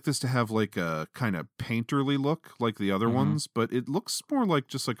movie like this to have like a kind of painterly look like the other ones, but it looks more like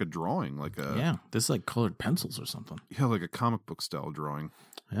just like a drawing. Like a Yeah, this is like colored pencils or something. Yeah, like a comic book style drawing.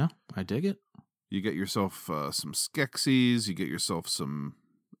 Yeah, I dig it. You get yourself some Skeksis, you get yourself some...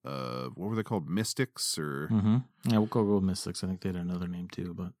 what were they called? Mystics or Yeah, we'll go with Mystics. I think they had another name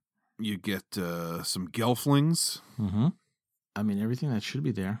too, but you get some Gelflings. I mean, everything that should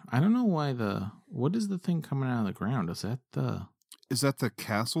be there. I don't know why what is the thing coming out of the ground? Is that the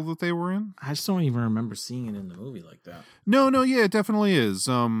castle that they were in? I just don't even remember seeing it in the movie like that. No, yeah, it definitely is.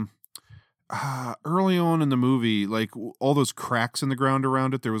 Early on in the movie, like all those cracks in the ground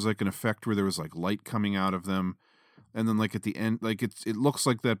around it, there was like an effect where there was like light coming out of them. And then, like, at the end, like, it looks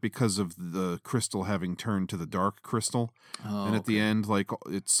like that because of the crystal having turned to the dark crystal. Oh, and at the end, like,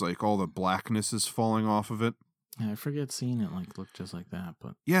 it's like all the blackness is falling off of it. Yeah, I forget seeing it, like, look just like that.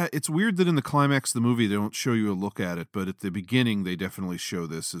 But yeah, it's weird that in the climax of the movie, they don't show you a look at it. But at the beginning, they definitely show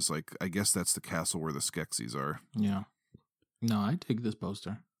this as, like, I guess that's the castle where the Skeksis are. Yeah. No, I dig this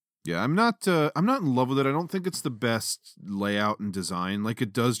poster. Yeah, I'm not in love with it. I don't think it's the best layout and design. Like,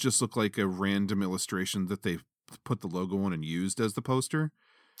 it does just look like a random illustration that they put the logo on and used as the poster.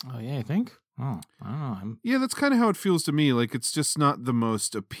 Oh, yeah, I think? Oh, I don't know. Yeah, that's kind of how it feels to me. Like, it's just not the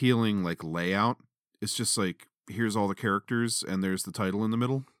most appealing, like, layout. It's just like, here's all the characters, and there's the title in the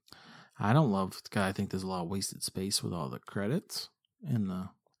middle. I don't love, I think there's a lot of wasted space with all the credits and the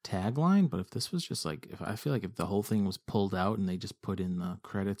tagline, but if this was just like, I feel like if the whole thing was pulled out and they just put in the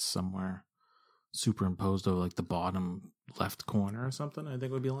credits somewhere superimposed over, like, the bottom left corner or something, I think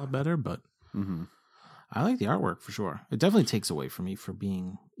it would be a lot better, but... I like the artwork for sure. It definitely takes away from me for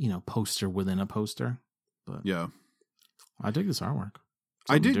being, poster within a poster. But yeah, I dig this artwork.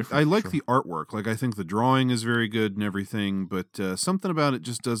 I like the artwork. Like, I think the drawing is very good and everything, but something about it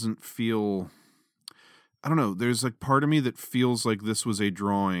just doesn't feel... I don't know. There's like part of me that feels like this was a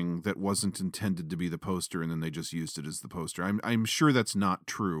drawing that wasn't intended to be the poster, and then they just used it as the poster. I'm sure that's not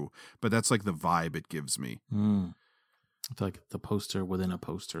true, but that's like the vibe it gives me. I feel like the poster within a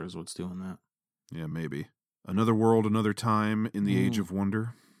poster is what's doing that. Yeah, maybe. Another world, another time in the age of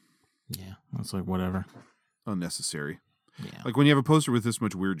wonder. Yeah, that's like whatever. Unnecessary. Yeah. Like when you have a poster with this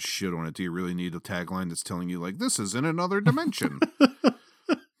much weird shit on it, do you really need a tagline that's telling you, like, this is in another dimension?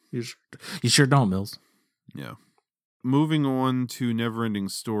 You sure don't, Mills. Yeah. Moving on to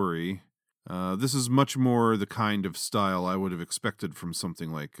Neverending Story. This is much more the kind of style I would have expected from something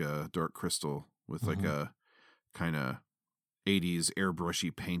like Dark Crystal, with like a kind of 80s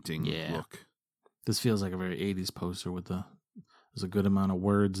airbrushy painting look. This feels like a very 80s poster with there's a good amount of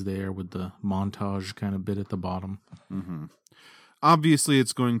words there with the montage kind of bit at the bottom. Mm-hmm. Obviously,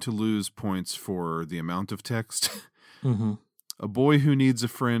 it's going to lose points for the amount of text. Mm-hmm. A boy who needs a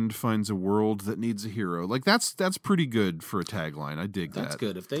friend finds a world that needs a hero. Like that's pretty good for a tagline. I dig that. That's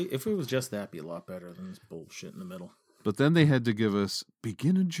good. If it was just that, it'd be a lot better than this bullshit in the middle. But then they had to give us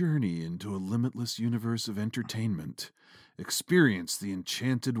begin a journey into a limitless universe of entertainment. Experience the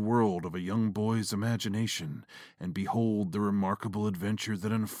enchanted world of a young boy's imagination and behold the remarkable adventure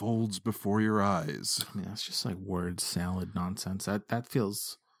that unfolds before your eyes. I mean, that's just like word salad nonsense. That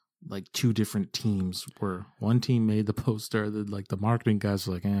feels like two different teams where one team made the poster, like the marketing guys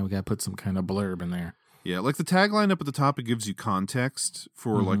were like, we got to put some kind of blurb in there. Yeah, like the tagline up at the top, it gives you context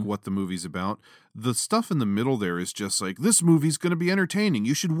for like what the movie's about. The stuff in the middle there is just like, this movie's going to be entertaining.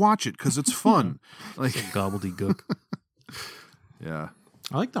 You should watch it because it's fun. Like gobbledygook. Yeah.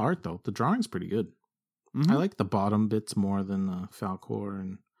 I like the art, though. The drawing's pretty good. Mm-hmm. I like the bottom bits more than Falcor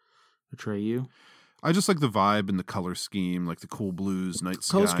and Atreyu. I just like the vibe and the color scheme, like the cool blues, night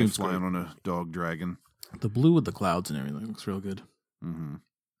sky flying on a dog dragon. The blue with the clouds and everything looks real good. Mm-hmm.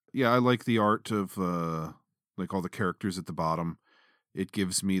 Yeah, I like the art of like all the characters at the bottom. It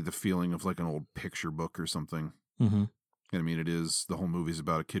gives me the feeling of like an old picture book or something. Mm-hmm. And I mean, the whole movie's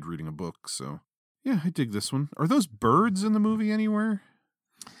about a kid reading a book, so yeah, I dig this one. Are those birds in the movie anywhere?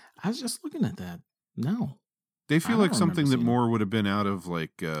 I was just looking at that. No. They feel like something that more would have been out of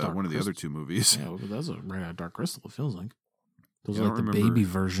like one of the other two movies. Yeah, that's right out of Dark Crystal, it feels like. Those are like the baby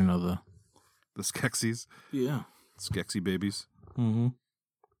version of the Skeksis. Yeah. Skeksy babies. Mm-hmm.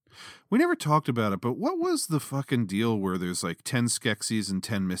 We never talked about it, but what was the fucking deal where there's like 10 Skeksis and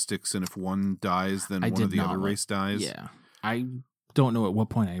 10 Mystics, and if one dies, then one of the other race dies? Yeah. I don't know at what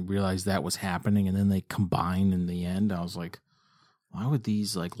point I realized that was happening, and then they combine in the end. I was like, why would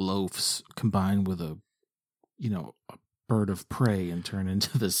these like loafs combine with a bird of prey and turn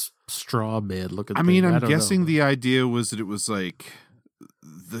into this straw bed looking thing? I mean, I'm guessing the idea was that it was like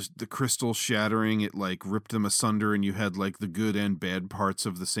the crystal shattering, it like ripped them asunder, and you had like the good and bad parts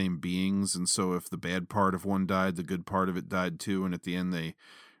of the same beings, and so if the bad part of one died, the good part of it died too, and at the end they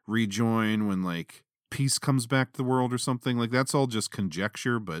rejoin when like peace comes back to the world or something. Like that's all just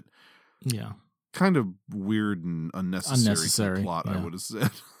conjecture, but yeah, kind of weird and unnecessary plot, yeah. I would have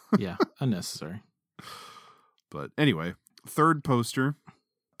said. Yeah, unnecessary. But anyway, third poster.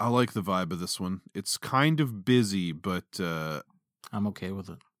 I like the vibe of this one. It's kind of busy, but I'm okay with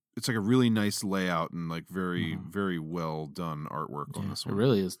it. It's like a really nice layout and like very, very well done artwork on this one. It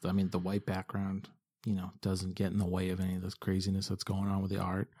really is. I mean, the white background, doesn't get in the way of any of this craziness that's going on with the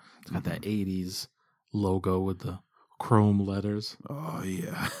art. It's got that 80s logo with the chrome letters. Oh,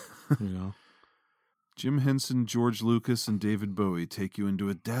 yeah. Jim Henson, George Lucas, and David Bowie take you into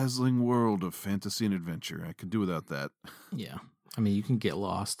a dazzling world of fantasy and adventure. I could do without that. Yeah. I mean, you can get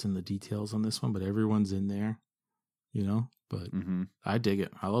lost in the details on this one, but everyone's in there, But I dig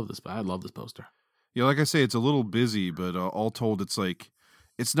it. I love this poster. Yeah, like I say, it's a little busy, but all told, it's like,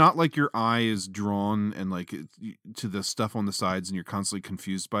 it's not like your eye is drawn and like to the stuff on the sides and you're constantly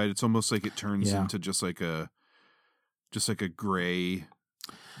confused by it. It's almost like it turns into just like a gray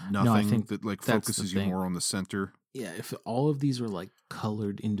nothing that like focuses you more on the center. Yeah, if all of these were like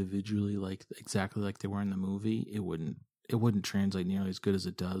colored individually, like exactly like they were in the movie, it wouldn't translate nearly as good as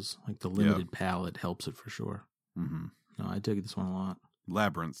it does. Like the limited palette helps it for sure. Mm-hmm. No, I dig this one a lot.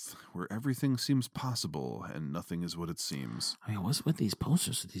 Labyrinth, where everything seems possible and nothing is what it seems. I mean, what's with these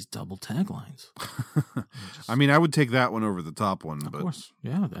posters with these double taglines? I mean, I would take that one over the top one. Of course.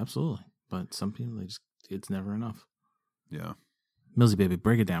 Yeah, absolutely. But some people, it's never enough. Yeah. Millsy, baby,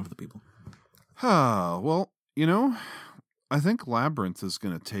 break it down for the people. Well, I think Labyrinth is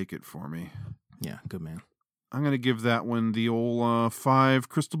going to take it for me. Yeah, good man. I'm going to give that one the old 5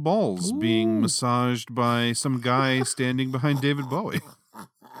 crystal balls being massaged by some guy standing behind David Bowie.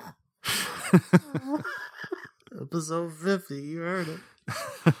 Episode 50, you heard it.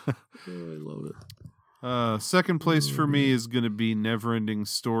 Oh, I love it. Second place for me is going to be Neverending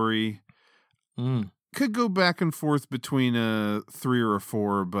Story. Could go back and forth between a 3 or a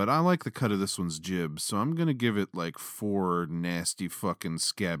 4, but I like the cut of this one's jib, so I'm going to give it like 4 nasty fucking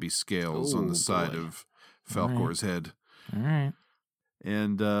scabby scales on the side of Falcor's head. All right.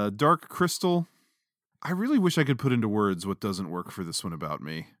 And Dark Crystal, I really wish I could put into words what doesn't work for this one about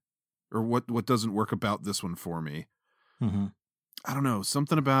me. Or what doesn't work about this one for me. Mm-hmm. I don't know.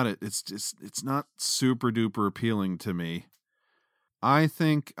 Something about it. It's not super duper appealing to me. I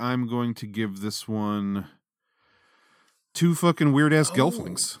think I'm going to give this one 2 fucking weird ass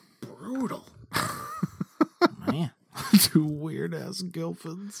gelflings. Brutal. Two weird ass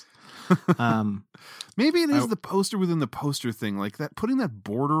Gilfins. Maybe it is the poster within the poster thing, like that. Putting that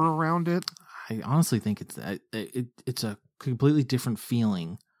border around it. I honestly think it's a completely different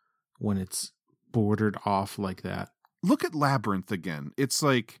feeling when it's bordered off like that. Look at Labyrinth again. It's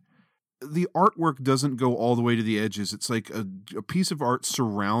like the artwork doesn't go all the way to the edges. It's like a piece of art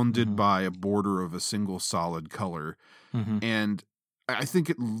surrounded by a border of a single solid color. And I think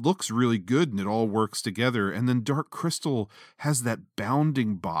it looks really good and it all works together. And then Dark Crystal has that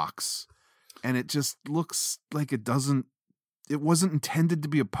bounding box and it just looks like it wasn't intended to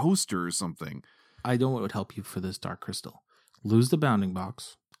be a poster or something. I know what would help you for this Dark Crystal. Lose the bounding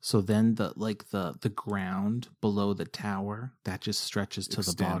box. So then the ground below the tower, that just stretches to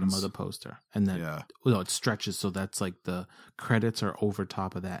the bottom of the poster. And then it stretches, so that's like the credits are over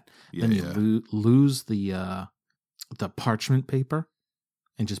top of that. Then you lose the parchment paper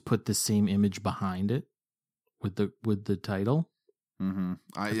and just put the same image behind it with the title.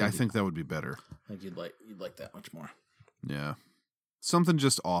 I think that would be better. I think you'd like that much more. Yeah. Something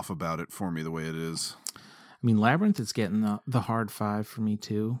just off about it for me the way it is. I mean, Labyrinth is getting the hard 5 for me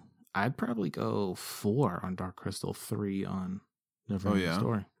too. I'd probably go 4 on Dark Crystal, 3 on Neverending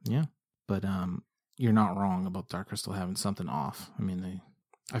Story. Yeah, but you're not wrong about Dark Crystal having something off. I mean,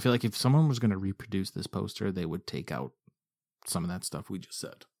 I feel like if someone was going to reproduce this poster, they would take out some of that stuff we just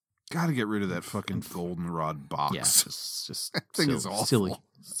said. Got to get rid of that fucking goldenrod box. Yeah, just that thing is awful.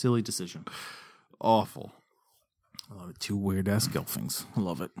 Silly decision. Awful. I love it. 2 weird ass Gelflings. I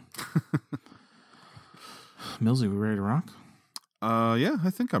love it. Millsy, we ready to rock? Yeah, I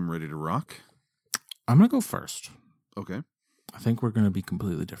think I'm ready to rock. I'm going to go first. Okay. I think we're going to be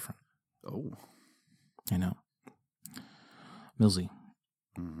completely different. Oh. I know. Millsy,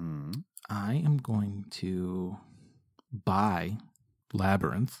 Mm-hmm. I am going to buy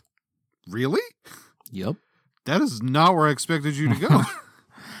Labyrinth. Really? Yep. That is not where I expected you to go.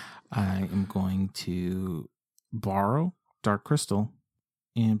 I am going to borrow Dark Crystal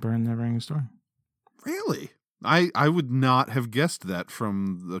and burn Neverending Story. Really? I would not have guessed that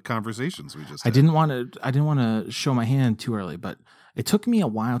from the conversations we just had. I didn't want to show my hand too early, but it took me a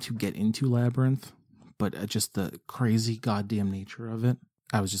while to get into Labyrinth, but just the crazy goddamn nature of it.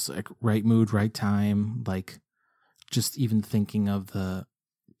 I was just like right mood, right time, like just even thinking of the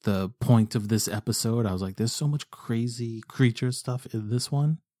point of this episode, I was like, there's so much crazy creature stuff in this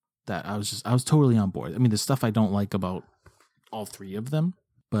one that I was totally on board. I mean, there's stuff I don't like about all 3 of them,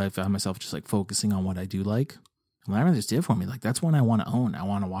 but I found myself just like focusing on what I do like. And Labyrinth just did for me. Like, that's one I want to own. I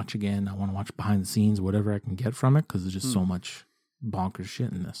want to watch again. I want to watch behind the scenes, whatever I can get from it, because there's just so much bonkers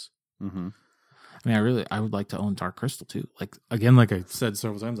shit in this. Mm-hmm. I mean, I would like to own Dark Crystal too. Like, again, like I said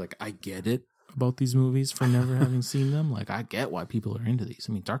several times, like I get it about these movies for never having seen them. Like, I get why people are into these.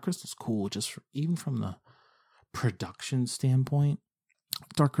 I mean, Dark Crystal's cool, just even from the production standpoint.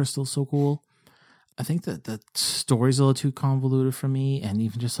 Dark Crystal's so cool. I think that the story's a little too convoluted for me, and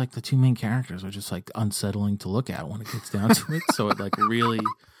even just like the 2 main characters are just like unsettling to look at when it gets down to it. So it like really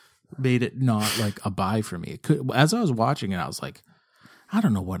made it not like a buy for me. It could, as I was watching it, I was like, I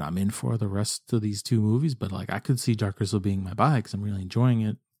don't know what I'm in for the rest of these 2 movies, but like I could see Dark Crystal being my buy because I'm really enjoying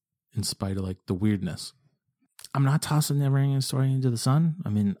it in spite of like the weirdness. I'm not tossing Neverending Story into the sun. I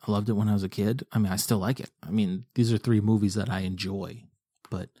mean, I loved it when I was a kid. I mean, I still like it. I mean, these are 3 movies that I enjoy,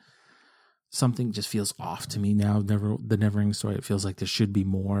 but something just feels off to me now. The Neverending Story, it feels like there should be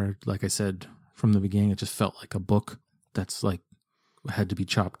more. Like I said from the beginning, it just felt like a book that's like had to be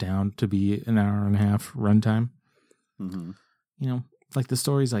chopped down to be an hour and a half runtime. Mm-hmm. You know, like the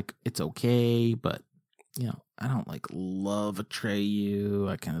story's like, it's okay, but you know, I don't like love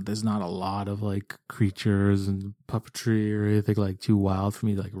Atreyu. There's not a lot of like creatures and puppetry or anything like too wild for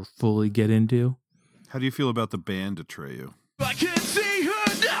me to like fully get into. How do you feel about the band Atreyu? I can see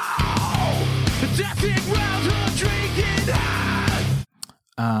her now, dancing round her drinking hand.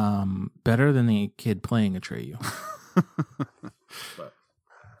 Better than the kid playing Atreyu. But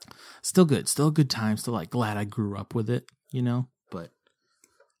still good. Still a good time. Still like glad I grew up with it, you know? But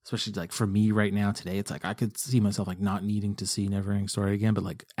especially like for me right now today, it's like I could see myself like not needing to see Neverending Story again, but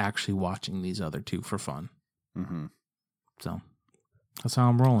like actually watching these other 2 for fun. Mm-hmm. So that's how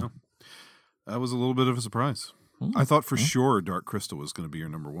I'm rolling. Oh, that was a little bit of a surprise. I thought for sure Dark Crystal was going to be your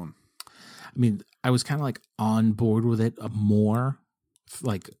number 1. I mean, I was kind of like on board with it more,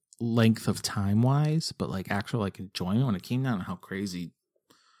 like length of time wise, but like actual like enjoyment when it came down to how crazy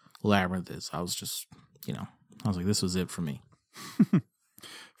Labyrinth is. I was just, you know, I was like, this was it for me.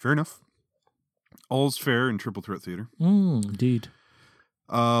 Fair enough. All's fair in Triple Threat Theater. Indeed.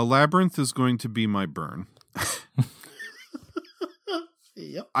 Labyrinth is going to be my burn.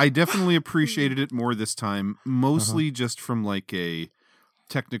 Yep. I definitely appreciated it more this time, mostly just from like a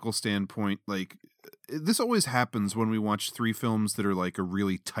technical standpoint. Like, this always happens when we watch 3 films that are like a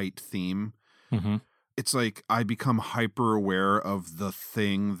really tight theme. Mm-hmm. It's like I become hyper aware of the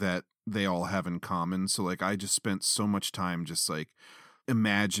thing that they all have in common. So like I just spent so much time just like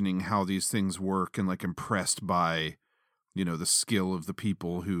imagining how these things work and like impressed by, you know, the skill of the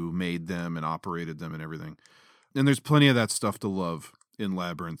people who made them and operated them and everything. And there's plenty of that stuff to love in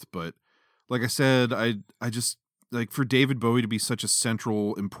Labyrinth, but like I said, I just like for David Bowie to be such a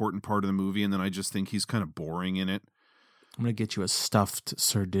central important part of the movie, and then I just think he's kind of boring in it. I'm going to get you a stuffed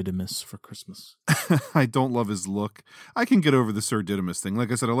Sir Didymus for Christmas. I don't love his look. I can get over the Sir Didymus thing.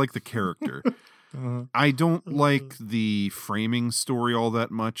 Like I said, I like the character. I don't like the framing story all that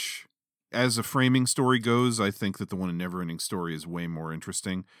much. As a framing story goes, I think that the one in Neverending Story is way more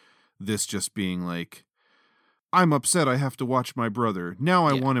interesting. This just being like, I'm upset I have to watch my brother. Now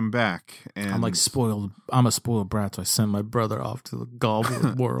I want him back. And I'm like spoiled. I'm a spoiled brat, so I sent my brother off to the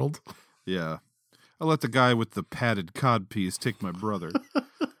Goblin world. Yeah. I let the guy with the padded codpiece take my brother.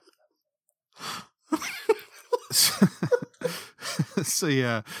 So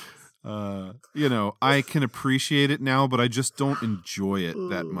yeah, you know, I can appreciate it now, but I just don't enjoy it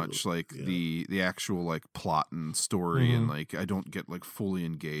that much. Like the actual like plot and story, and like I don't get like fully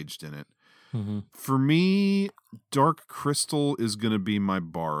engaged in it. For me, Dark Crystal is going to be my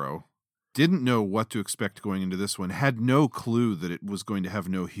borrow. Didn't know what to expect going into this one. Had no clue that it was going to have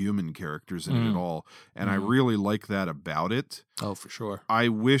no human characters in it at all. And I really like that about it. Oh, for sure. I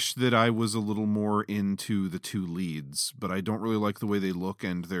wish that I was a little more into the 2 leads, but I don't really like the way they look,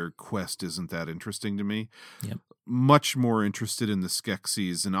 and their quest isn't that interesting to me. Yep. Much more interested in the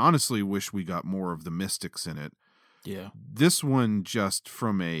Skeksis, and honestly wish we got more of the Mystics in it. Yeah. This one, just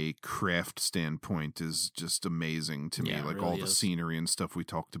from a craft standpoint, is just amazing to me. Yeah, it like really all the is. scenery and stuff we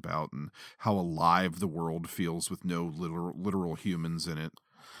talked about, and how alive the world feels with no literal humans in it.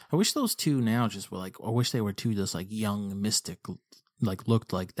 I wish those 2 now just were like, I wish they were 2 just like young mystic, like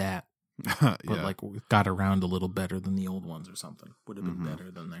looked like that, but like got around a little better than the old ones or something. Would have been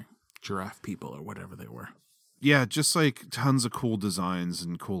better than their giraffe people or whatever they were. Yeah, just like tons of cool designs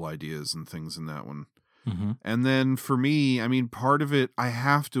and cool ideas and things in that one. And then for me, I mean, part of it, I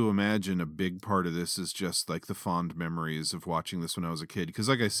have to imagine a big part of this is just like the fond memories of watching this when I was a kid. Because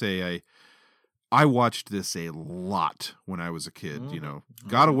like I say, I watched this a lot when I was a kid, you know,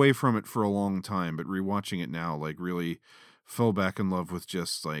 got away from it for a long time, but rewatching it now, like really fell back in love with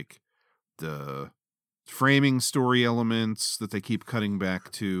just like the framing story elements that they keep cutting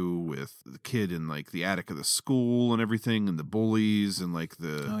back to, with the kid in like the attic of the school and everything, and the bullies and like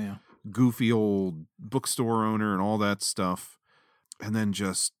the goofy old bookstore owner and all that stuff. And then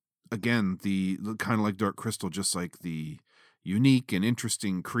just, again, the kind of like Dark Crystal, just like the unique and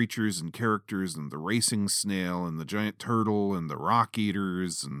interesting creatures and characters, and the racing snail and the giant turtle and the rock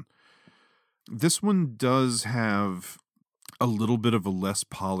eaters. And this one does have a little bit of a less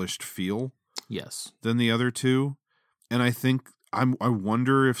polished feel than the other 2. And I think I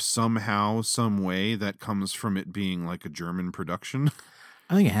wonder if somehow, some way, that comes from it being like a German production.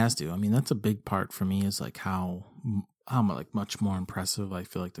 I think it has to. I mean, that's a big part for me, is like how like much more impressive I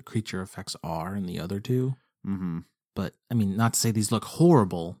feel like the creature effects are in the other 2. But I mean, not to say these look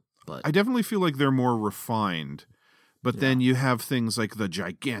horrible, but I definitely feel like they're more refined. But then you have things like the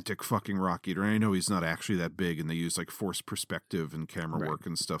gigantic fucking rock eater. And I know he's not actually that big, and they use like forced perspective and camera work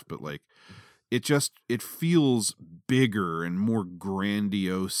and stuff, but like it feels bigger and more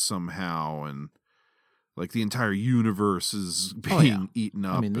grandiose somehow, and like the entire universe is being eaten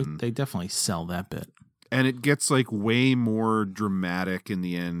up. I mean, they definitely sell that bit. And it gets like way more dramatic in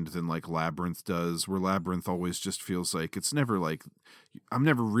the end than like Labyrinth does, where Labyrinth always just feels like it's never like, I'm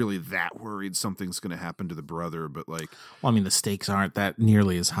never really that worried something's going to happen to the brother, but like, well, I mean, the stakes aren't that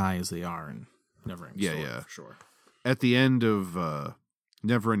nearly as high as they are in Neverending Story. Yeah, for sure. At the end of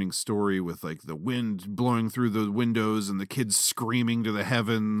Neverending Story, with like the wind blowing through the windows and the kids screaming to the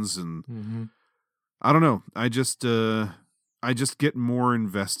heavens, and I don't know, I just get more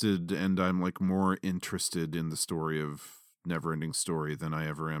invested, and I'm like more interested in the story of Neverending Story than I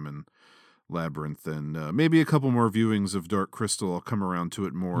ever am in Labyrinth. And maybe a couple more viewings of Dark Crystal, I'll come around to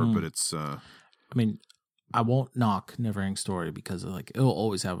it more, but it's... I mean, I won't knock Neverending Story, because like it'll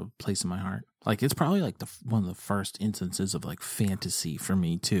always have a place in my heart. Like it's probably like one of the first instances of like fantasy for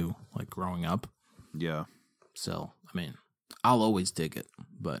me too, like growing up. Yeah. So, I mean, I'll always dig it,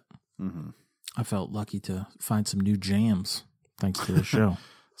 but I felt lucky to find some new jams. Thanks to the show.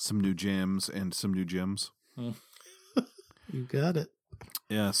 Some new jams and some new gems. You got it.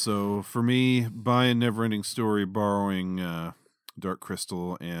 Yeah, so for me, buying Neverending Story, borrowing Dark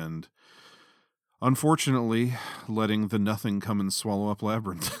Crystal, and unfortunately letting the Nothing come and swallow up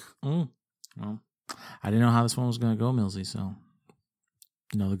Labyrinth. Well, I didn't know how this one was going to go, Millsy, so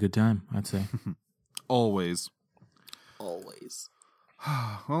another good time, I'd say. Always. Well,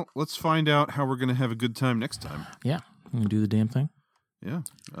 let's find out how we're going to have a good time next time. Yeah, I'm going to do the damn thing. Yeah.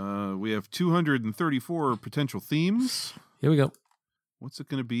 We have 234 potential themes. Here we go. What's it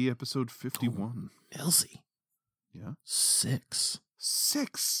going to be? Episode 51. Millsy. Yeah. 6.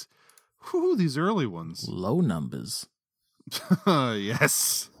 6. Whew, these early ones. Low numbers.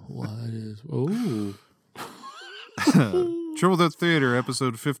 Yes. What is... Oh. Triple Threat Theater,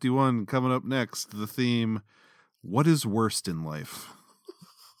 episode 51, coming up next. The theme, what is worst in life?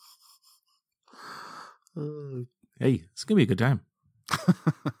 Hey, it's going to be a good time.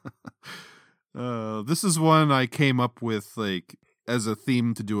 This is one I came up with, like, as a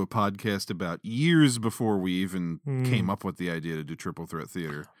theme to do a podcast about years before we even came up with the idea to do Triple Threat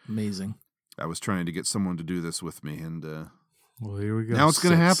Theater. Amazing. I was trying to get someone to do this with me, and well, here we go. Now it's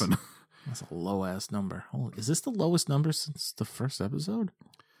going to happen. That's a low-ass number. Holy, is this the lowest number since the first episode?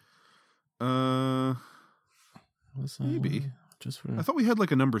 Maybe. Just for... I thought we had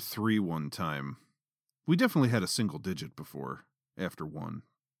like a number 3 one time. We definitely had a single digit before, after 1,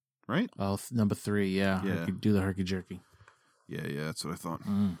 right? Oh, number 3, yeah. Yeah. Do the herky-jerky. Yeah, that's what I thought.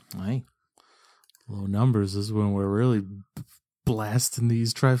 Hey, low numbers is when we're really blasting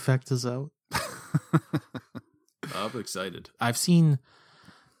these trifectas out. I'm excited. I've seen,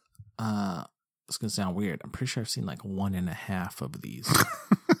 it's going to sound weird. I'm pretty sure I've seen like 1.5 of these.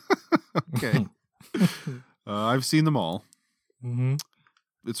 Okay. I've seen them all. Mm-hmm.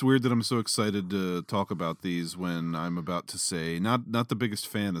 It's weird that I'm so excited to talk about these when I'm about to say, not the biggest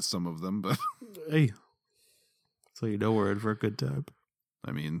fan of some of them, but... Hey. So you know we're in for a good time.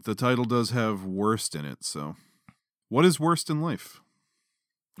 I mean, the title does have worst in it, so... What is worst in life?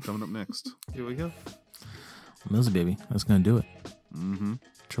 Coming up next. Here we go. Millsy, baby. That's going to do it. Mm-hmm.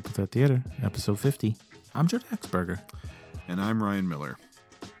 Triple Threat Theater, episode 50. I'm Joe Daxberger. And I'm Ryan Miller.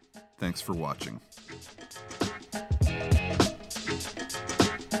 Thanks for watching.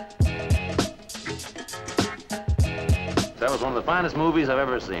 That was one of the finest movies I've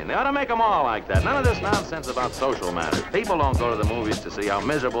ever seen. They ought to make them all like that. None of this nonsense about social matters. People don't go to the movies to see how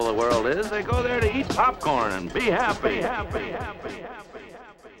miserable the world is. They go there to eat popcorn and be happy. Happy.